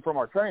or even from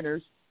our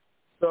trainers.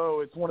 So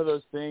it's one of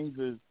those things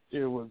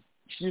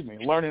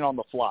learning on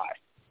the fly.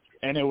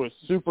 And it was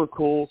super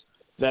cool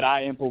that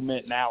I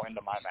implement now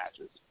into my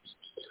matches.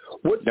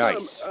 What's nice.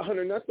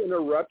 Hunter, not to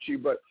interrupt you,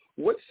 but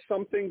what's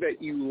something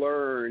that you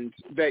learned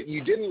that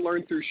you didn't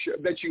learn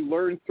that you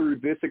learned through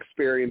this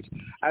experience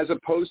as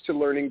opposed to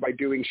learning by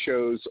doing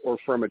shows or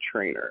from a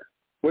trainer?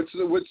 What's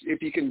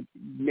if you can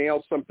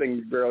nail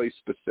something really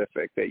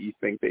specific that you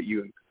think that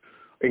you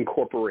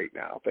incorporate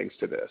now thanks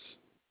to this?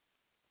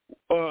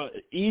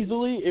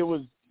 Easily, it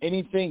was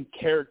anything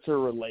character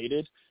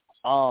related.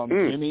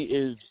 Jimmy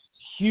is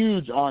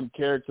huge on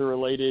character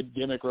related,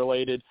 gimmick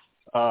related,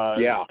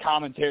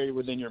 commentary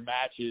within your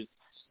matches.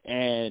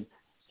 And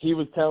he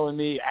was telling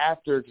me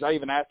after, because I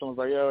even asked him, I was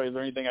like, is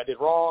there anything I did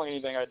wrong,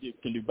 anything I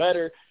can do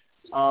better?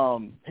 He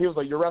was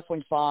like, you're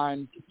wrestling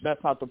fine.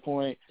 That's not the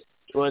point.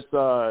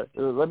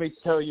 Let me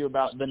tell you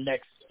about the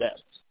next step.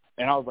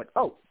 And I was like,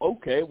 oh,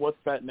 okay, what's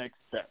that next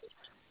step?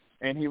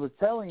 And he was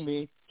telling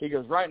me, he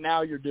goes, right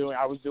now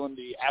I was doing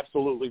the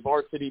Absolutely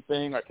Varsity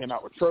thing. I came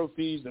out with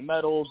trophies and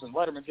medals and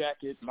Letterman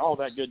jackets and all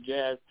that good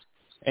jazz.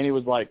 And he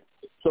was like,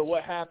 so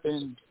what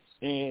happens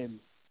in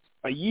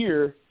a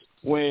year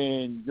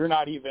when you're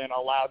not even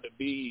allowed to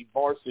be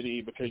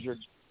varsity because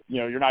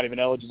you're not even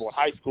eligible in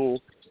high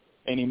school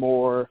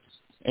anymore?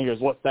 And he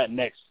goes, what's that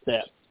next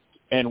step?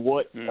 And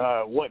what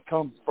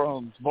comes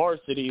from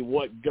varsity,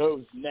 what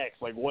goes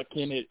next? Like, what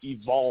can it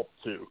evolve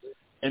to?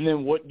 And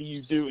then what do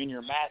you do in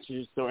your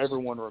matches so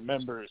everyone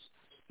remembers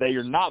that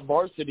you're not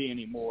varsity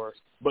anymore,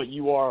 but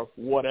you are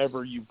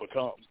whatever you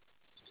become?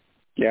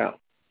 Yeah.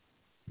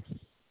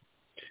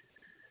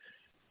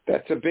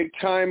 That's a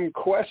big-time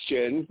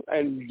question.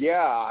 And,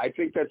 yeah, I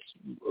think that's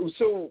 –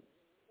 so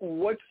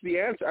what's the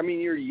answer? I mean,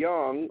 you're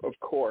young, of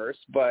course,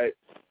 but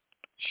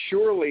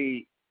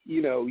surely –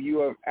 you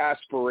have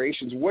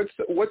aspirations. What's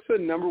the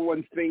number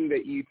one thing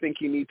that you think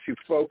you need to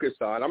focus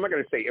on? I'm not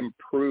going to say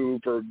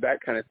improve or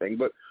that kind of thing,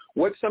 but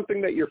what's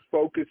something that you're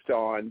focused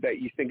on that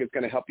you think is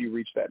going to help you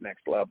reach that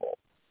next level?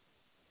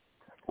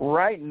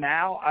 Right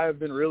now, I've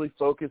been really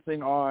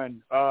focusing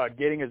on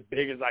getting as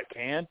big as I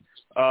can.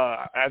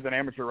 As an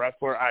amateur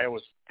wrestler, I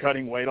was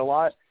cutting weight a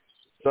lot.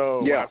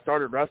 So when I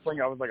started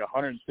wrestling, I was like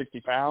 160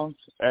 pounds.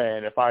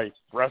 And if I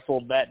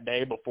wrestled that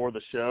day before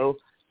the show,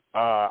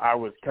 I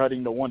was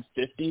cutting to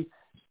 150,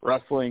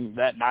 wrestling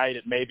that night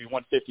at maybe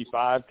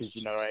 155 because,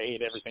 I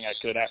ate everything I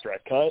could after I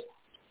cut.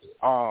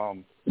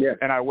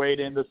 And I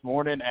weighed in this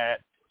morning at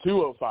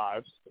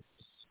 205.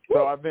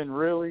 So I've been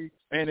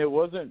and it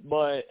wasn't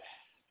but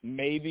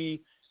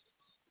maybe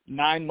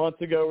 9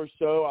 months ago or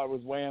so, I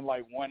was weighing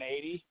like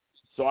 180.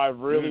 So I've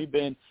really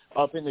been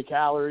upping the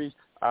calories.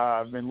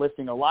 I've been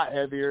lifting a lot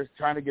heavier,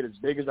 trying to get as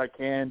big as I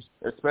can,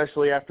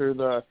 especially after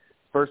the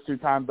first 2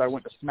 times I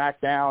went to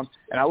SmackDown.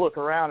 And I look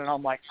around and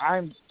I'm like,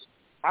 I'm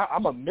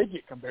a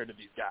midget compared to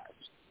these guys.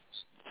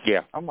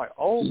 Yeah. I'm like,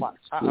 oh my,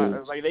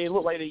 like they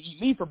look like they eat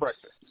me for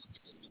breakfast.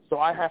 So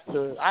I have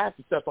to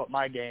step up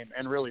my game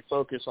and really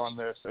focus on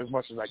this as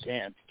much as I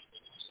can.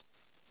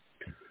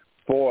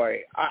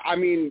 Boy, I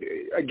mean,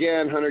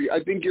 again, Hunter,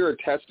 I think you're a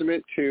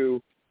testament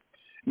to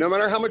no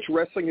matter how much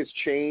wrestling has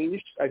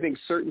changed, I think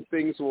certain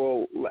things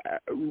will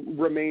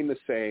remain the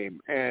same.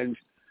 And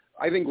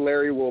I think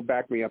Larry will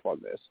back me up on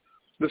this.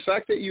 The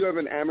fact that you have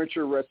an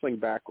amateur wrestling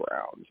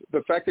background,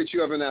 the fact that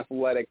you have an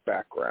athletic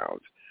background,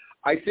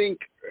 I think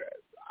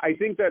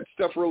that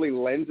stuff really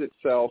lends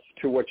itself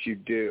to what you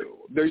do.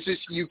 There's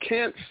just, you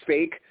can't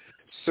fake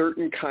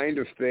certain kind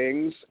of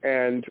things,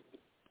 and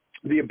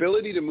the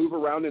ability to move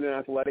around in an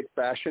athletic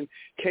fashion,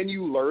 can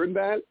you learn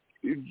that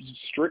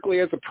strictly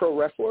as a pro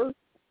wrestler?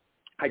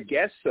 I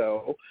guess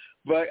so.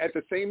 But at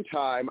the same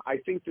time, I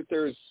think that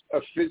there's a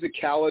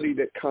physicality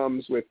that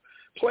comes with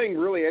playing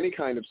really any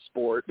kind of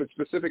sport, but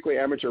specifically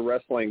amateur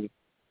wrestling,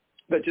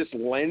 that just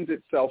lends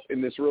itself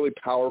in this really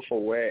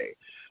powerful way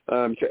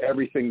to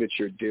everything that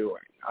you're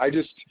doing.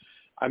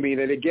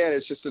 And again,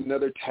 it's just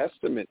another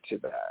testament to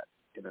that,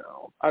 you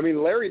know. I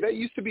mean, Larry, that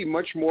used to be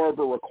much more of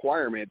a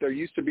requirement. There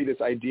used to be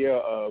this idea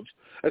of,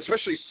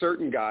 especially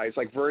certain guys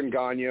like Vern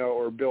Gagne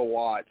or Bill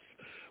Watts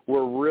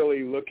were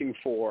really looking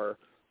for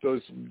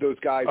those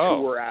guys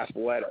who were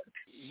athletic.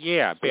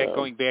 Yeah,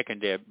 going back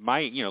into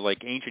my,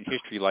 like ancient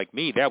history like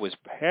me, that was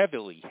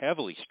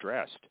heavily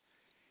stressed.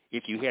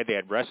 If you had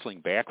that wrestling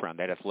background,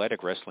 that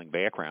athletic wrestling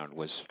background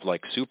was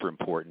like super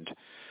important.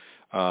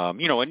 And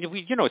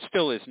it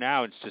still is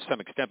now, it's to some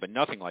extent, but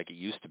nothing like it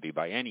used to be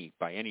by any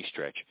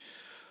stretch.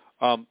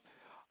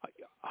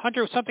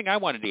 Hunter, something I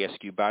wanted to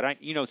ask you about.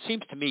 It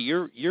seems to me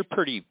you're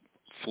pretty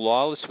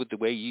flawless with the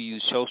way you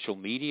use social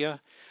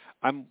media.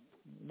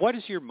 What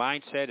is your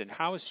mindset, and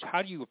how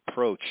do you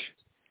approach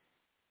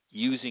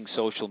using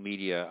social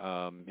media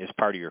as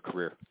part of your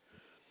career?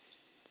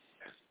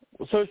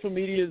 Well, social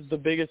media is the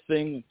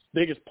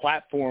biggest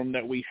platform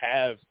that we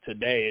have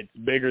today.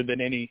 It's bigger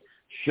than any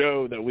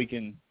show that we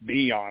can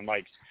be on.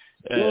 Like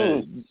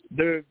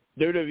the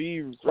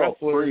WWE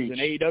wrestlers and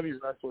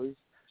AEW wrestlers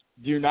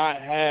do not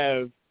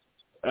have.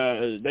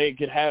 They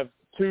could have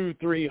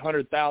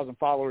 200,000-300,000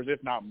 followers,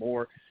 if not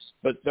more,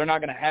 but they're not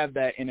going to have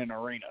that in an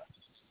arena.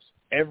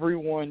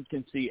 Everyone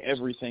can see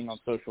everything on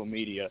social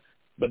media,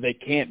 but they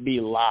can't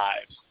be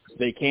live.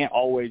 They can't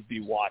always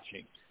be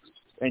watching.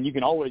 And you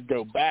can always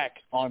go back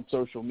on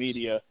social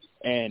media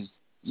and,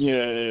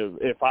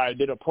 if I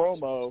did a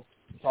promo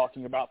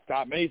talking about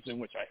Scott Mason,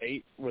 which I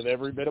hate with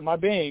every bit of my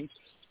being,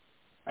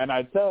 and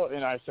I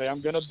say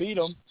I'm going to beat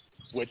him,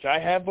 which I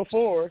have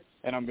before,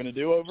 and I'm going to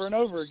do over and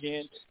over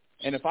again.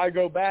 And if I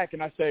go back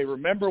and I say,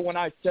 remember when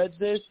I said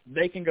this,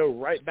 they can go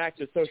right back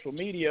to social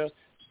media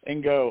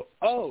and go,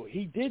 oh,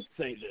 he did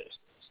say this.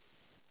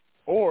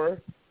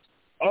 Or,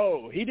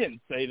 oh, he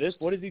didn't say this.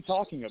 What is he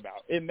talking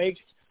about?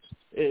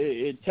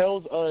 It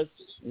tells us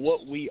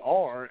what we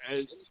are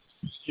as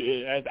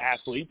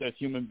athletes, as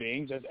human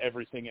beings, as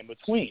everything in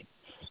between.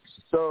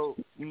 So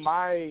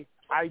my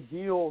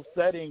ideal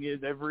setting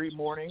is every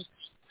morning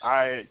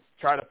I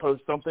try to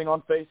post something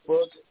on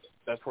Facebook.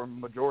 That's where the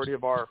majority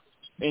of our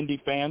indie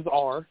fans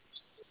are.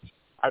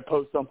 I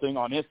post something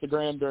on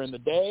Instagram during the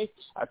day.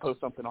 I post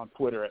something on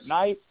Twitter at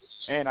night.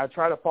 And I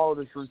try to follow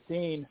this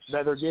routine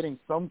that they're getting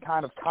some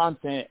kind of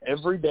content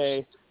every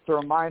day to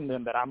remind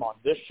them that I'm on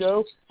this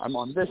show, I'm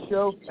on this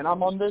show, and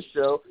I'm on this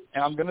show,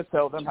 and I'm going to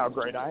tell them how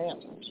great I am.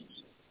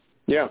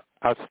 Yeah.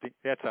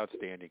 That's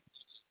outstanding.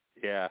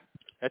 Yeah.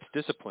 That's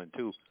discipline,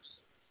 too.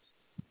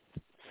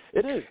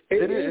 It is.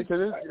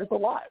 It's a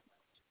lot.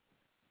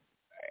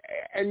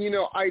 And,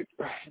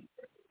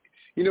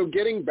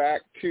 getting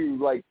back to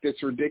like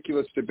this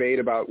ridiculous debate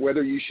about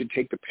whether you should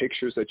take the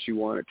pictures that you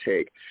want to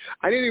take,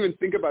 I didn't even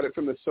think about it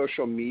from the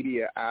social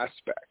media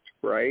aspect,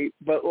 right?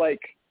 But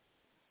like,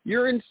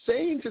 you're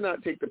insane to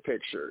not take the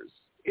pictures,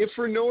 if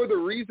for no other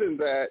reason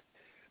that,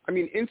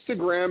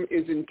 Instagram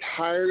is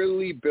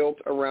entirely built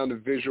around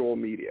visual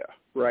media,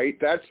 right?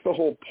 That's the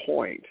whole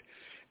point.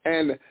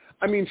 And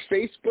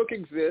Facebook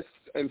exists,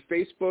 and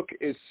Facebook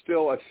is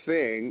still a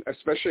thing,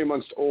 especially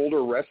amongst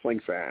older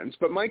wrestling fans.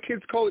 But my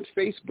kids call it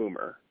Face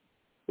Boomer,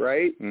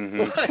 right?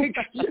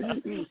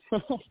 Mm-hmm.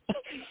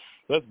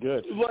 That's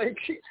good.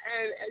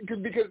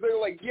 And because they're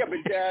like, yeah,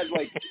 but Dad,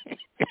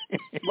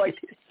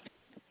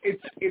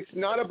 it's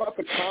not about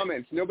the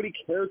comments. Nobody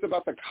cares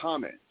about the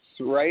comments,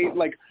 right?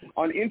 Like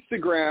on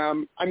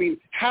Instagram,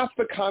 half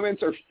the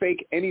comments are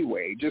fake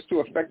anyway, just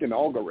to affect an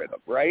algorithm,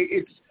 right?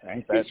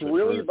 It's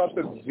really about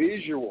the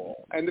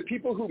visual, and the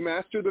people who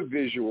master the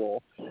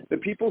visual, the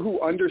people who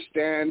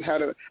understand how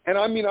to, and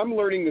I'm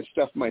learning this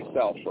stuff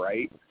myself,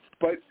 right?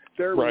 but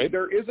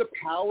there is a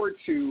power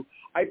to.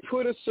 I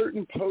put a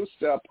certain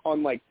post up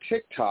on like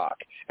TikTok,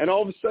 and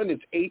all of a sudden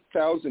it's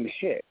 8,000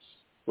 hits,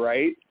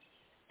 right?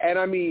 And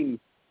I mean,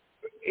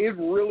 it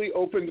really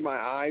opened my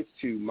eyes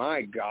to,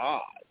 my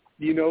God,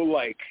 you know,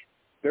 like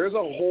there's a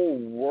whole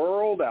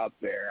world out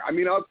there. I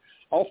mean,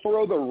 I'll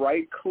throw the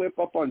right clip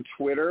up on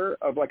Twitter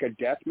of like a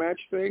deathmatch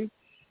thing,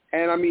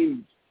 and I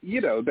mean, you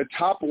know, the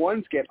top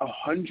ones get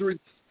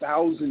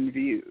 100,000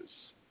 views,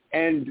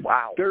 and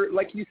there,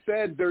 like you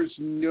said, there's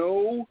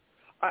no.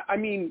 I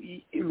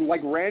mean, like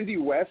Randy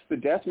West, the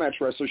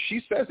deathmatch wrestler,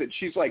 she says it.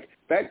 She's like,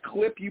 that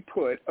clip you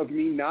put of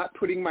me not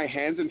putting my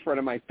hands in front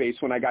of my face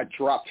when I got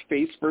dropped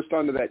face first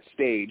onto that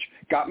stage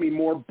got me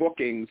more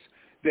bookings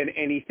than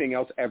anything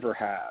else ever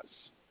has.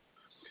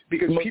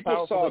 Because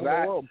people saw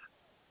that.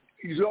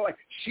 You know, like,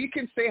 she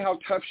can say how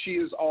tough she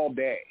is all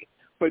day,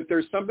 but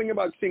there's something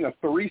about seeing a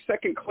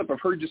 3-second clip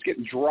of her just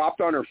getting dropped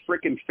on her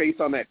frickin'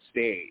 face on that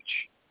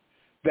stage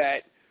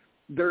that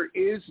there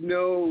is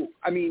no,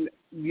 I mean,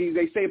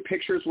 they say a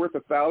picture is worth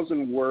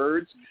 1,000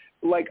 words.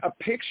 Like, a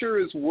picture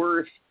is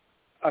worth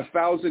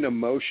 1,000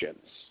 emotions.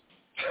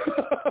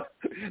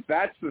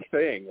 That's the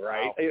thing,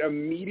 right? Wow. It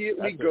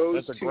immediately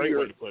goes to great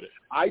way to put it.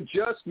 I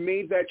just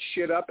made that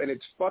shit up, and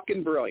it's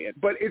fucking brilliant.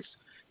 But it's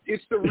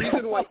the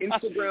reason why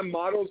Instagram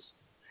models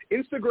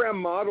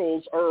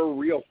are a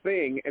real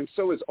thing, and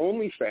so is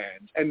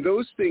OnlyFans. And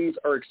those things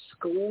are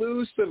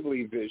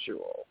exclusively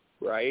visual,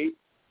 right?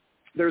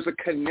 There's a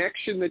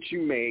connection that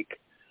you make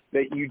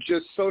that you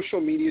just, social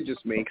media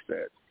just makes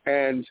it.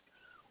 And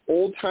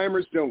old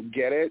timers don't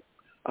get it.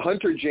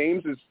 Hunter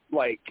James is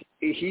like,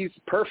 he's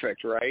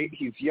perfect, right?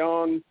 He's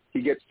young.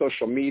 He gets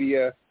social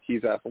media.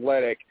 He's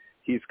athletic.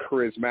 He's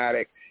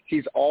charismatic.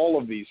 He's all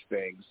of these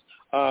things.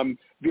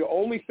 The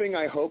only thing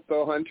I hope,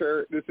 though,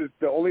 Hunter, this is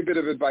the only bit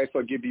of advice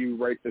I'll give you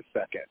right this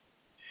second.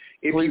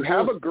 If you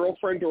have a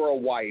girlfriend or a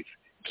wife,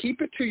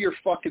 keep it to your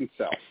fucking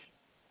self.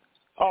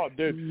 Oh,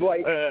 dude,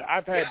 like,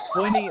 I've had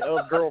plenty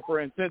of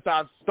girlfriends since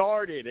I've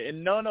started,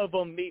 and none of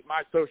them meet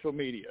my social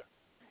media.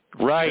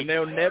 Right. And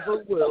they'll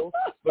never will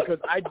because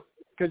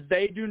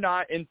they do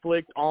not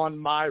inflict on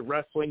my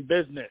wrestling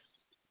business.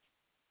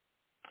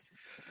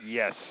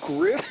 Yes.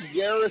 Griff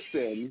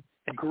Garrison,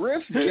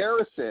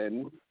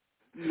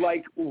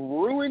 like,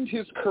 ruined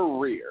his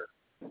career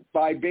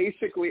by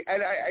basically,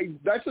 and I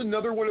that's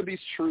another one of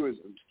these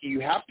truisms. You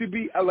have to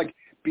be, like,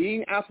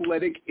 being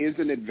athletic is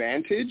an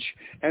advantage,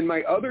 and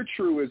my other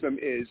truism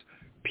is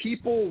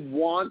people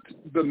want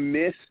the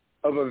myth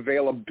of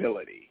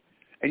availability.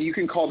 And you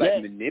can call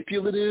that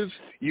manipulative.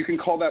 You can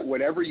call that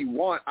whatever you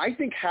want. I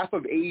think half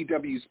of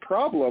AEW's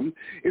problem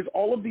is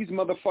all of these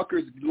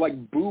motherfuckers,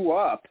 like, boo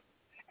up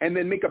and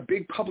then make a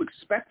big public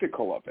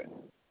spectacle of it.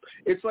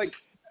 It's like,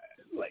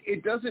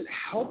 it doesn't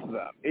help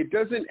them. It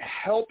doesn't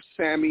help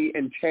Sammy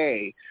and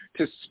Tay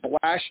to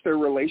splash their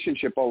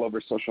relationship all over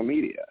social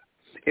media.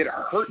 It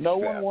hurts No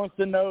them. one wants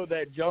to know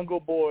that Jungle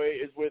Boy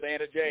is with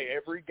Anna Jay.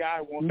 Every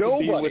guy wants to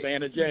be with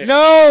Anna Jay.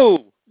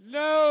 Nobody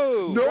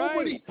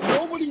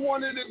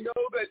wanted to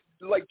know that,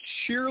 like,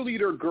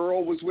 cheerleader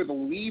girl was with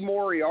Lee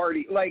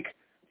Moriarty. Like,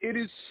 it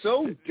is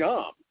so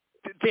dumb.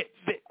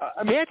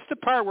 That's the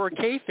part where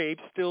kayfabe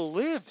still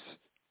lives.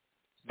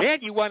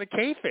 That you want to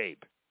kayfabe,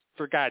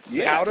 for God's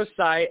sake. Out of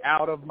sight,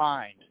 out of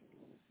mind.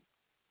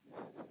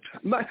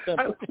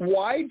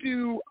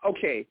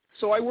 Okay,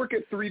 so I work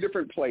at 3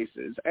 different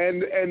places,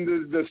 and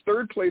the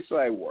third place that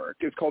I work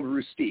is called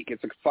Rustique.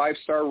 It's a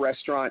 5-star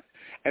restaurant,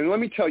 and let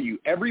me tell you,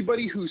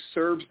 everybody who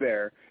serves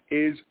there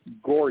is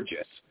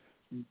gorgeous.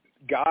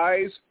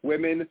 Guys,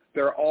 women,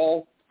 they're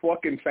all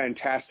fucking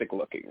fantastic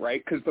looking,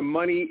 right? Because the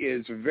money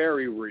is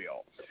very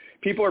real.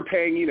 People are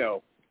paying, you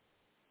know,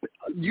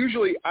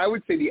 usually I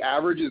would say the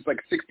average is like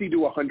 $60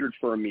 to $100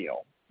 for a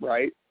meal,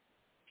 right?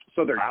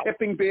 So they're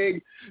tipping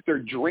big, they're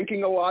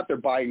drinking a lot, they're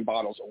buying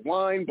bottles of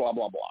wine, blah,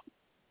 blah, blah.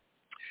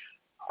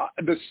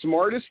 The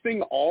smartest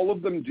thing all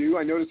of them do,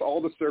 I notice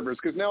all the servers,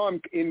 because now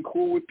I'm in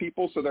cool with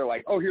people, so they're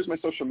like, oh, here's my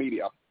social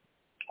media.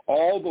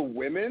 All the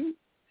women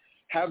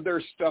have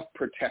their stuff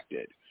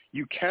protected.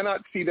 You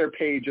cannot see their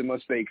page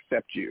unless they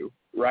accept you,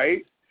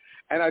 right?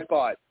 And I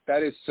thought,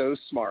 that is so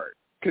smart,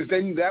 because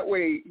then that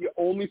way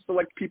only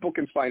select people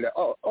can find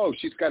out, oh,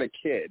 she's got a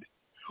kid.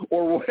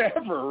 Or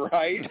whatever,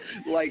 right?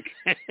 Like,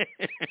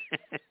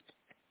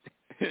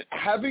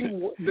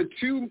 having the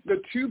two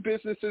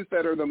businesses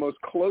that are the most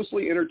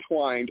closely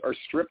intertwined are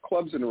strip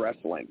clubs and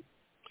wrestling.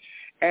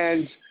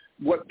 And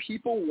what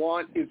people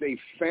want is a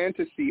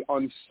fantasy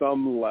on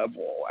some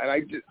level. And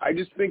I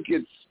just think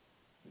it's,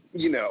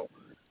 you know,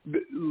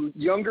 the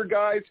younger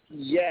guys,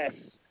 yes,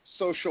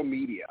 social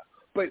media.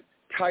 But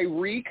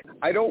Tyreek,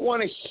 I don't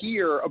want to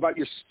hear about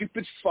your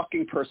stupid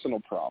fucking personal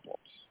problems.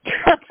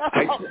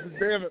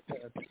 Damn it,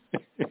 man.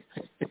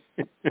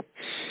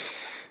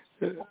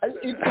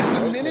 It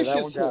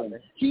diminishes him.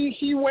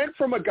 He went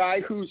from a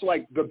guy who's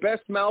like the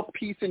best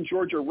mouthpiece in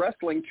Georgia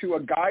wrestling to a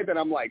guy that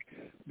I'm like,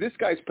 this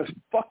guy's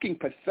fucking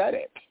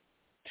pathetic.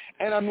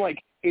 And I'm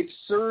like, it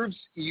serves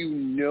you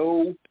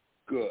no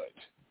good.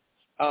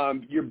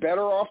 You're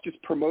better off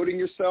just promoting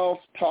yourself,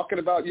 talking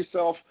about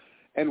yourself,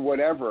 and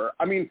whatever.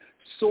 I mean,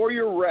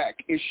 Sawyer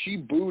Wreck, is she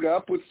booed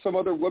up with some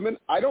other women?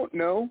 I don't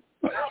know.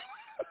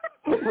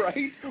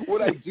 Right?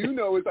 What I do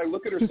know is I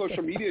look at her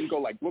social media and go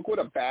like, look what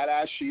a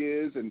badass she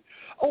is. And,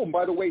 oh, and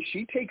by the way,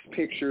 she takes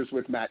pictures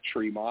with Matt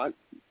Tremont.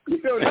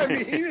 You know what I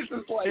mean? It's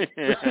just like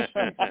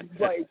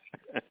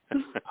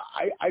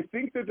I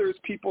think that there's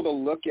people to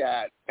look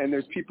at and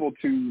there's people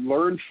to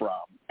learn from.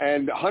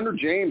 And Hunter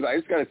James, I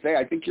just got to say,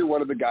 I think you're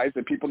one of the guys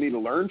that people need to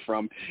learn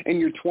from. And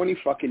you're 20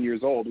 fucking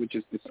years old, which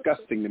is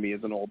disgusting to me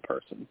as an old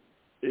person.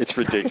 It's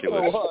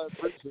ridiculous. Well, I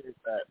appreciate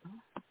that.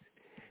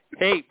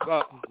 Hey,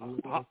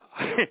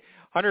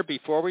 Hunter,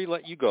 before we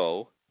let you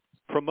go,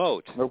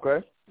 promote.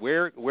 Okay.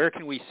 Where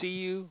can we see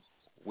you?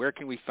 Where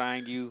can we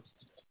find you?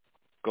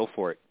 Go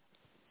for it.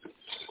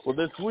 Well,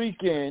 this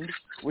weekend,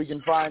 we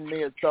can find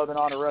me at Southern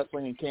Honor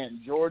Wrestling in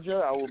Canton,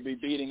 Georgia. I will be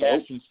beating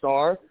Ashton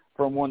Starr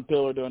from one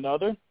pillar to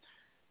another.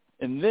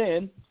 And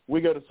then we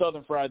go to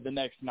Southern Fried the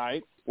next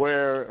night,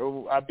 where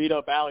I beat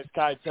up Alex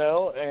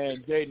Keitel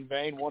and Jaden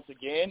Vane once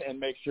again and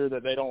make sure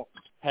that they don't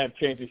have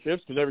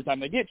championships, because every time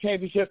they get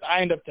championships,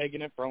 I end up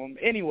taking it from them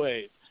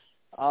anyways.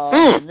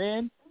 And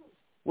then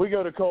we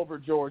go to Culver,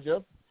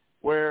 Georgia,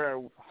 where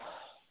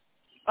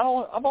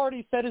I've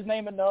already said his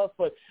name enough,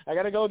 but I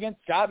got to go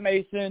against Scott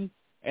Mason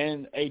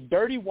and a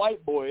dirty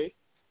white boy.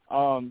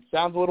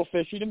 Sounds a little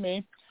fishy to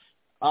me.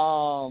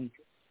 And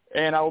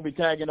I will be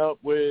tagging up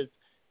with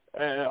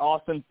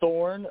Austin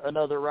Thorne,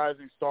 another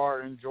rising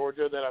star in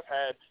Georgia that I've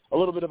had a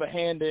little bit of a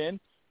hand in,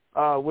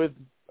 with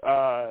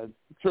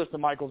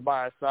Tristan Michaels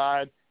by his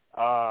side.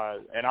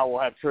 And I will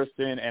have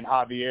Tristan and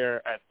Javier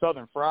at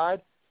Southern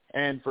Fried.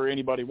 And for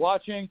anybody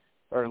watching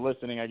or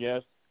listening, I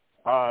guess,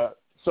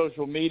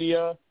 social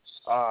media,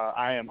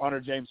 I am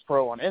Hunter James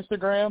Pro on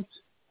Instagram.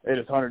 It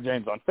is Hunter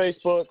James on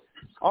Facebook.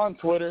 On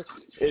Twitter,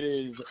 it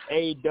is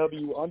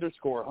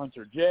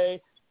AW_Hunter J.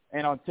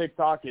 And on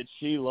TikTok, it's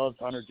She Loves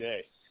Hunter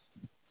J.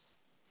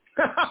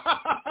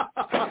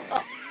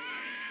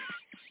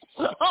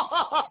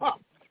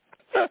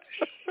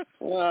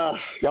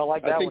 Y'all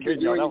like that one,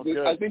 didn't y'all? That was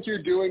good. I think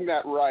you're doing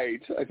that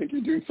right. I think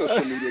you're doing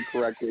social media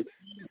correctly.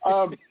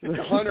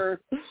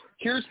 Hunter,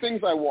 here's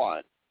things I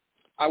want.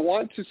 I'm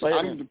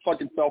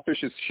fucking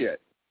selfish as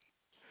shit.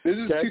 This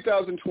is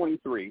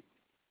 2023.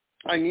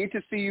 I need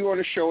to see you on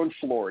a show in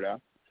Florida.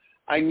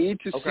 I need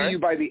to see you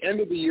by the end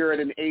of the year at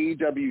an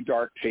AEW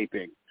Dark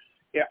taping.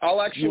 Yeah,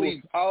 I'll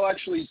actually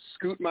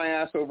scoot my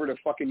ass over to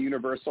fucking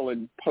Universal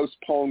and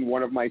postpone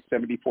one of my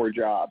 74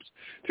 jobs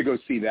to go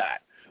see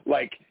that.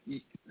 Like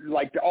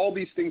all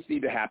these things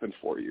need to happen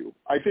for you.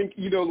 I think,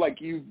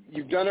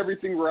 you've done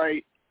everything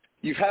right.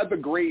 You've had the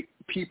great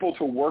people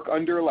to work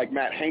under, like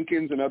Matt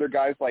Hankins and other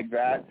guys like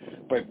that.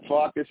 But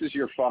fuck, this is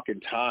your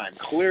fucking time.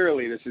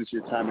 Clearly, this is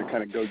your time to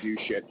kind of go do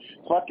shit.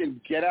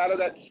 Fucking get out of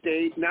that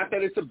state. Not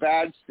that it's a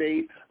bad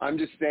state. I'm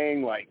just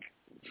saying,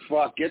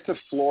 fuck, get to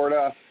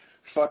Florida.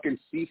 Fucking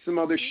see some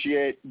other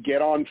shit.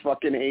 Get on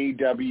fucking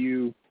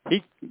AEW.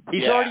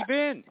 He's already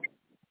been.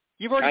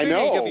 You've already been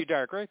AEW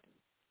Dark, right?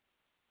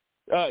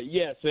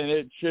 Yes, and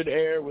it should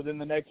air within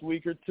the next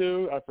week or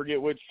two. I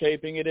forget which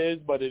taping it is,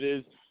 but it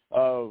is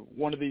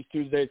one of these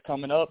Tuesdays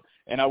coming up,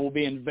 and I will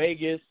be in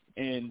Vegas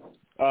in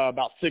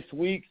about 6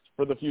 weeks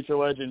for the Future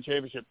Legend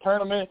Championship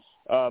Tournament.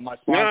 My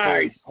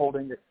sponsor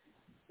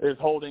is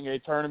holding a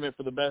tournament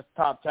for the best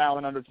top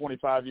talent under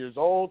 25 years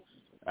old,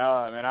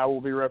 and I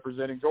will be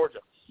representing Georgia.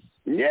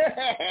 Yes!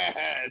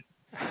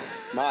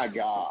 My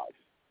God.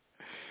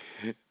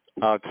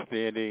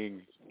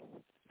 Outstanding.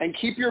 And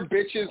keep your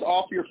bitches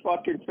off your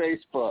fucking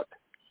Facebook.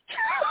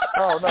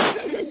 Oh, no.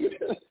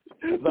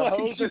 The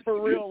hoes are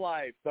for real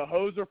life. The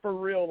hoes are for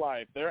real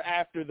life. They're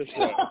after the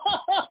show.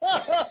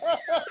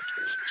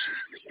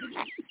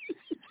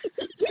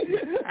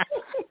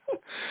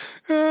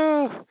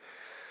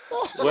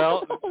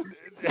 Well,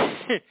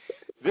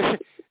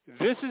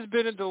 this has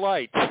been a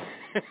delight.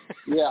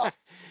 Yeah.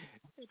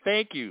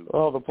 Thank you.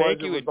 Oh, the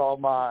pleasure was all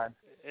mine.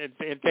 And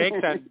thanks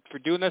for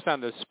doing this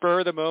on the spur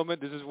of the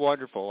moment. This is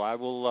wonderful. I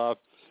will.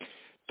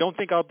 Don't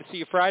think I'll see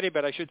you Friday,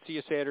 but I should see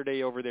you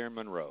Saturday over there in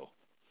Monroe.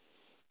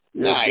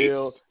 Nice.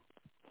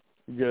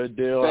 Good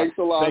deal. Thanks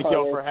a lot. Thank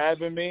y'all for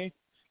having me.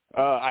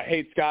 I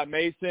hate Scott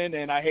Mason,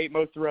 and I hate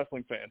most of the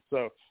wrestling fans,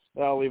 so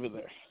I'll leave it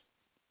there.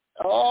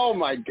 Oh,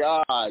 my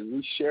God.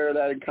 We share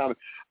that in common.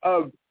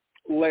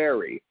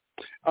 Larry.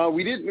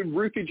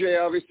 Ruthie J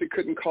obviously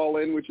couldn't call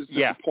in, which is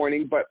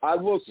disappointing, but I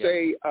will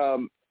say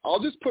I'll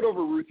just put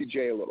over Ruthie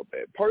J a little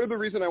bit. Part of the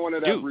reason I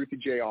wanted to have Ruthie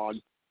J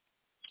on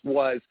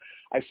was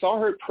I saw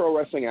her at Pro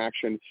Wrestling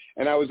Action,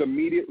 and I was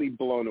immediately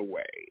blown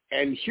away.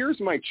 And here's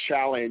my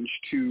challenge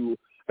to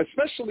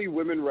especially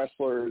women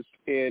wrestlers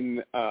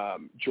in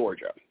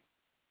Georgia.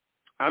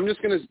 I'm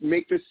just going to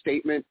make this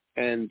statement,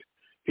 and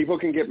people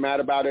can get mad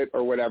about it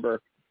or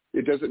whatever.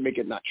 It doesn't make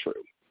it not true.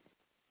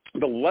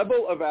 The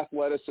level of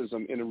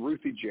athleticism in a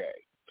Ruthie J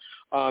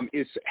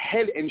is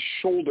head and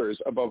shoulders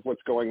above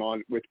what's going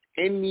on with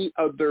any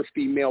other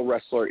female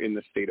wrestler in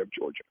the state of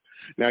Georgia.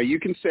 Now, you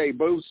can say,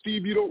 "Bo,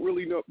 Steve, you don't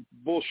really know."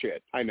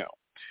 Bullshit. I know.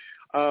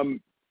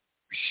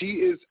 She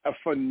is a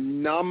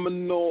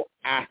phenomenal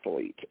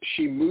athlete.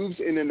 She moves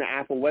in an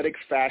athletic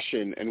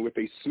fashion and with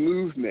a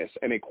smoothness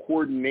and a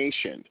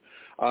coordination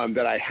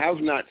that I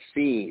have not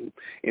seen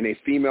in a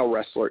female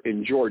wrestler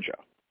in Georgia.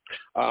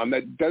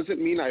 That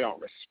doesn't mean I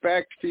don't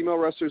respect female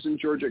wrestlers in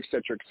Georgia,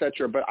 et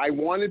cetera, but I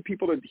wanted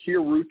people to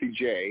hear Ruthie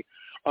J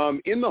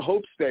in the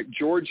hopes that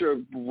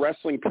Georgia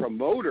wrestling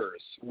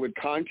promoters would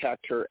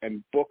contact her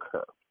and book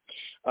her.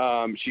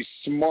 She's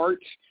smart.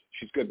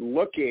 She's good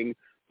looking.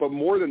 But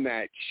more than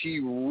that, she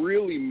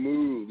really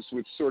moves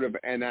with sort of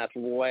an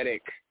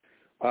athletic,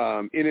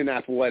 in an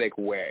athletic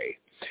way.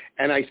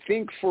 And I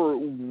think for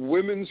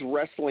women's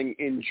wrestling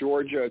in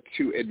Georgia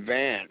to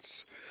advance,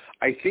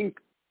 I think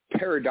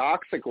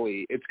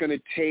paradoxically it's going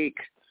to take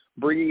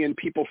bringing in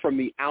people from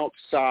the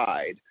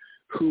outside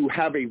who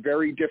have a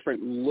very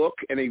different look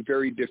and a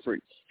very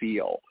different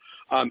feel.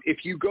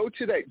 If you go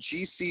to that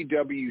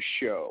GCW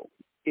show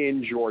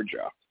in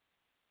Georgia,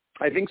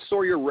 I think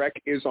Sawyer Wreck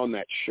is on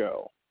that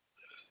show.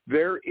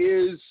 There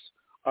is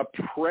a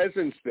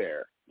presence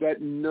there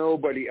that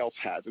nobody else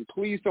has. And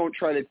please don't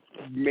try to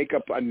make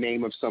up a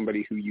name of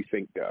somebody who you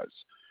think does.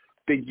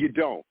 That you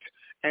don't.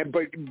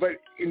 But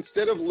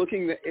instead of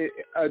looking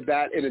at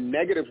that in a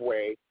negative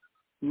way,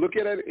 look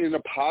at it in a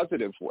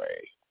positive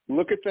way.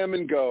 Look at them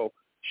and go,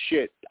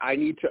 shit, I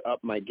need to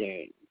up my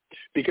game.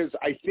 Because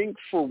I think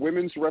for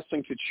women's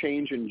wrestling to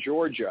change in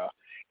Georgia,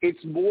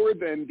 it's more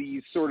than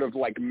these sort of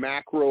like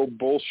macro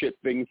bullshit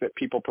things that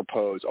people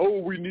propose. Oh,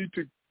 we need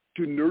to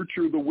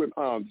nurture the women.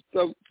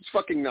 So it's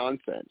fucking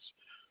nonsense.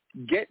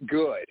 Get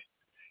good.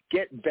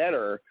 Get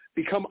better.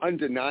 Become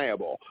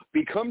undeniable.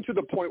 Become to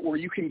the point where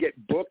you can get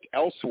booked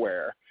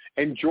elsewhere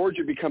and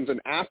Georgia becomes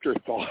an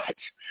afterthought.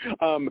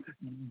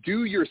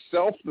 Do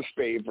yourself the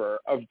favor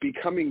of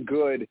becoming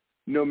good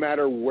no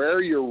matter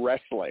where you're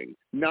wrestling,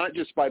 not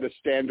just by the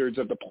standards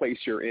of the place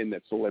you're in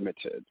that's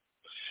limited.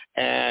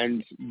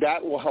 And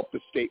that will help the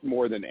state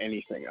more than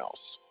anything else,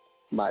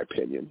 in my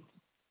opinion.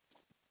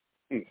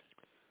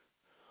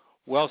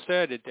 Well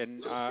said.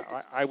 And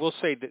I will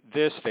say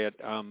that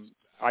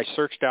I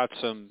searched out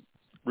some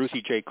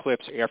Ruthie J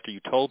clips after you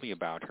told me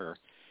about her,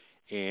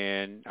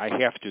 and I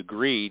have to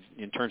agree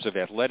in terms of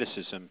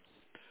athleticism.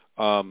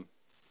 And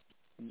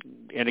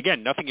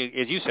again, nothing,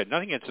 as you said,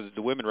 nothing against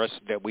the women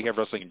that we have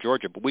wrestling in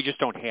Georgia, but we just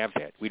don't have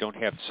that. We don't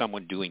have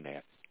someone doing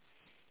that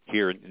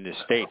here in this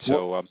state.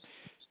 So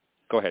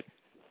go ahead.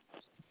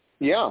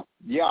 Yeah.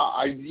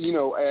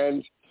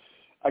 And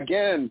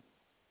again,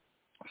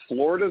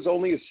 Florida's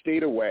only a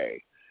state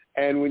away.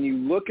 And when you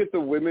look at the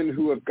women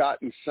who have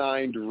gotten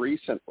signed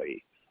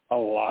recently, a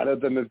lot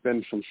of them have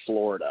been from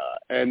Florida.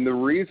 And the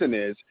reason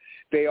is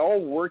they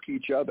all work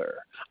each other.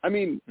 I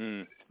mean,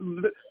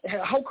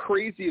 how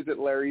crazy is it,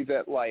 Larry,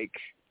 that like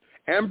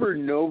Amber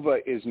Nova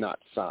is not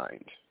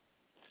signed?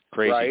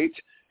 Crazy. Right?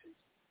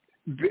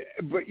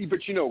 But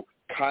you know,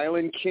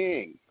 Kylan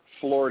King,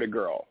 Florida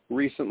girl,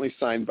 recently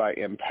signed by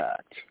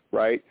Impact,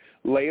 right?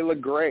 Layla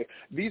Gray.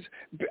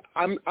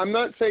 I'm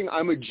not saying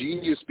I'm a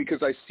genius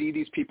because I see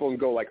these people and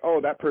go like,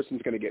 oh, that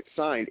person's going to get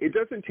signed. It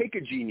doesn't take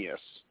a genius,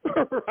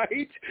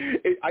 right?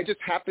 I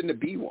just happen to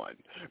be one.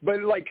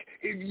 But like,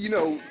 you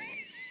know,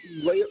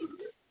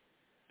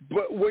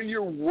 but when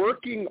you're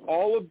working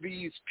all of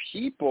these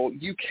people,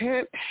 you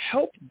can't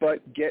help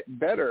but get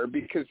better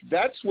because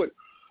that's what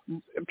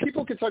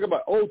people can talk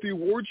about. Oh, the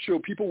award show,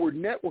 people were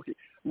networking.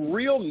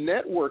 Real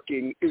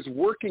networking is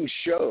working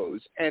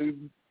shows,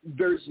 and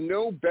there's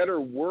no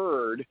better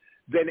word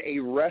than a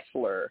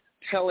wrestler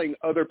telling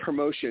other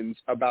promotions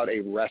about a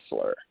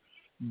wrestler.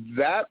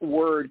 That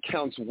word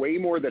counts way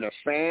more than a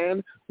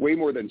fan, way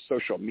more than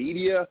social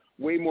media,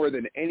 way more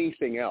than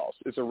anything else.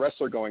 Is a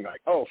wrestler going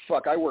like, oh,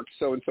 fuck, I worked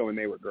so-and-so and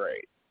they were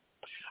great.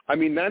 I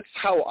mean, that's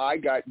how I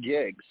got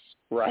gigs,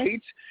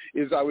 right?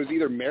 Is I was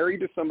either married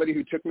to somebody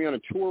who took me on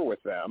a tour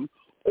with them,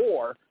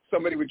 or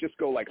somebody would just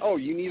go like, oh,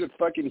 you need a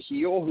fucking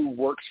heel who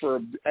works for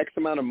X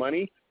amount of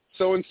money?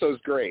 So-and-so's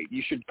great.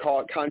 You should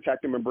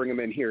contact him and bring him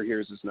in here.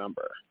 Here's his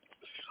number.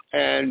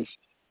 And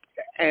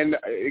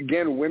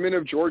again, women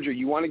of Georgia,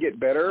 you want to get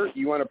better,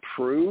 you want to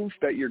prove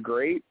that you're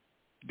great,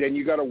 then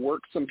you got to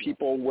work some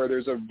people where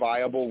there's a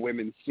viable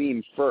women's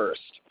scene first,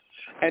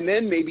 and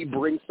then maybe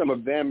bring some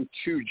of them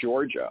to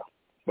Georgia.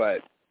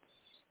 But,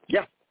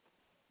 yeah.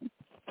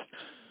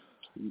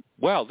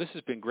 Well, this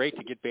has been great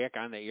to get back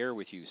on the air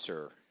with you,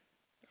 sir.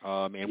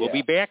 And we will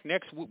be back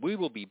next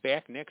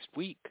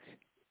week.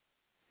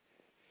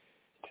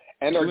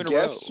 And our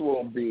guests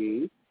will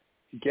be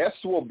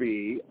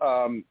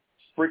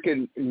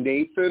freaking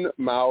Nathan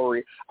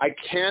Mowry. I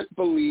can't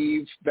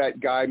believe that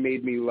guy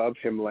made me love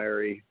him,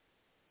 Larry.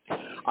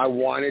 I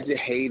wanted to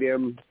hate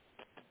him.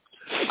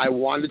 I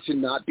wanted to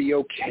not be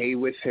okay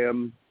with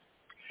him.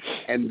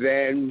 And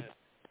then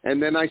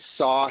I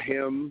saw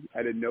him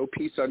at a No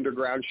Peace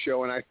Underground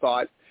show, and I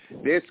thought,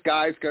 this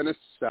guy's going to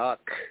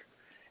suck.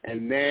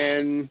 And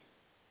then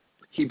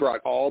he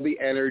brought all the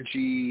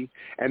energy,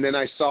 and then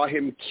I saw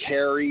him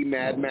carry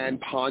Madman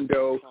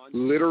Pondo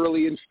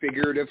literally and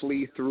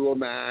figuratively through a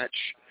match,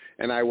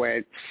 and I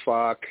went,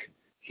 fuck,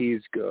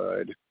 he's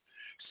good.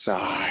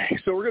 Sigh.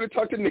 So we're going to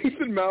talk to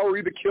Nathan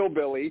Mowry, the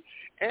Killbilly,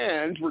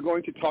 and we're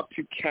going to talk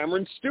to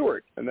Cameron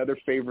Stewart, another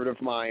favorite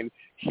of mine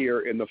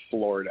here in the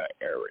Florida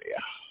area.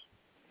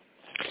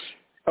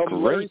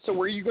 Larry, so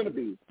where are you going to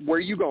be? Where are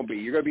you going to be?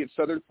 You're going to be at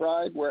Southern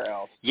Fried? Where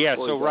else? Yeah,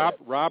 so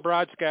Rob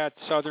Rod's got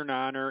Southern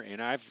Honor,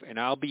 and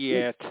I'll be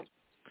at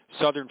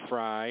Southern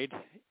Fried,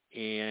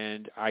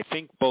 and I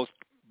think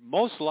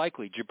most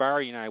likely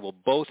Jabari and I will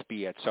both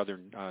be at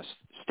Southern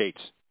States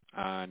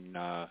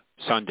on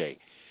Sunday.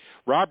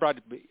 Rob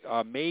Rod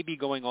may be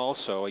going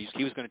also.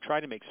 He was going to try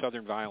to make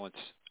Southern Violence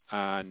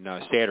on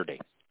Saturday.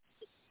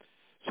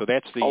 So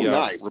that's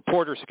the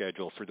reporter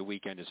schedule for the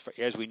weekend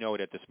as we know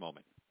it at this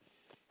moment.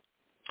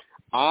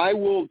 I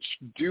will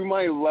do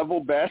my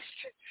level best,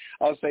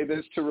 I'll say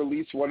this, to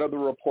release one of the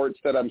reports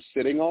that I'm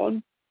sitting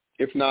on,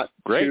 if not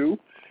two.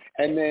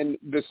 And then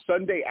the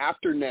Sunday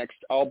after next,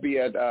 I'll be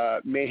at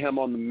Mayhem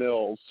on the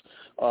Mills.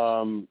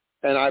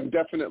 And I'm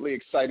definitely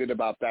excited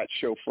about that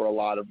show for a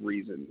lot of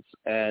reasons.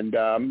 And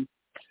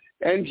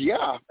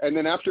yeah, and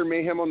then after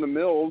Mayhem on the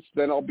Mills,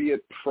 then I'll be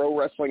at Pro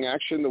Wrestling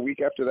Action the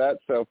week after that.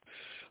 So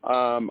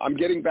I'm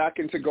getting back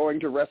into going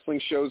to wrestling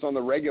shows on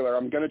the regular.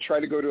 I'm going to try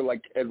to go to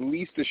like at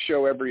least a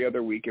show every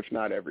other week, if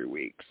not every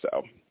week.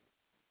 So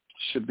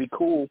should be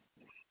cool.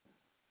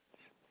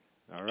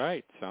 All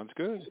right. Sounds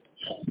good.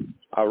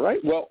 All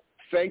right. Well,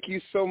 thank you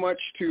so much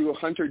to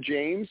Hunter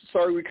James.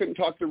 Sorry we couldn't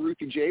talk to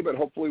Ruthie J, but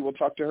hopefully we'll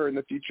talk to her in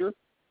the future.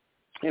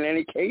 In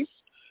any case,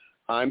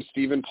 I'm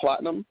Stephen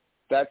Platinum.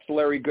 That's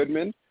Larry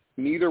Goodman.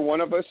 Neither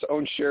one of us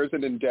own shares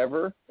in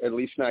Endeavor, at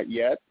least not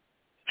yet.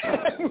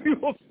 We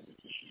will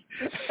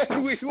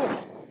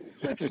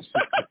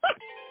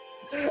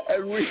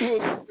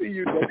see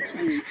you next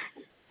week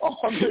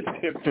on the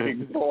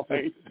Tipping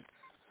Point.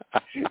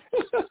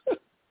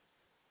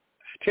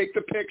 Take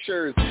the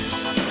pictures.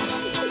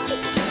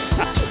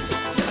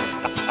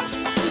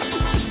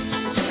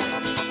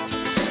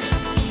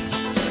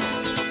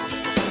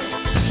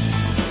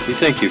 We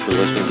thank you for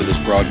listening to this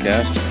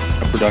broadcast,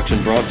 a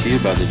production brought to you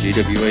by the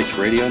GWH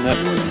Radio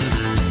Network.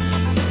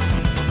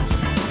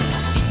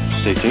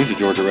 Stay tuned to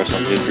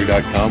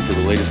GeorgiaWrestlingHistory.com for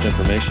the latest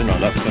information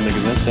on upcoming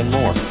events and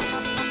more.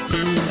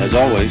 As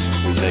always,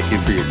 we thank you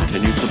for your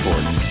continued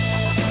support.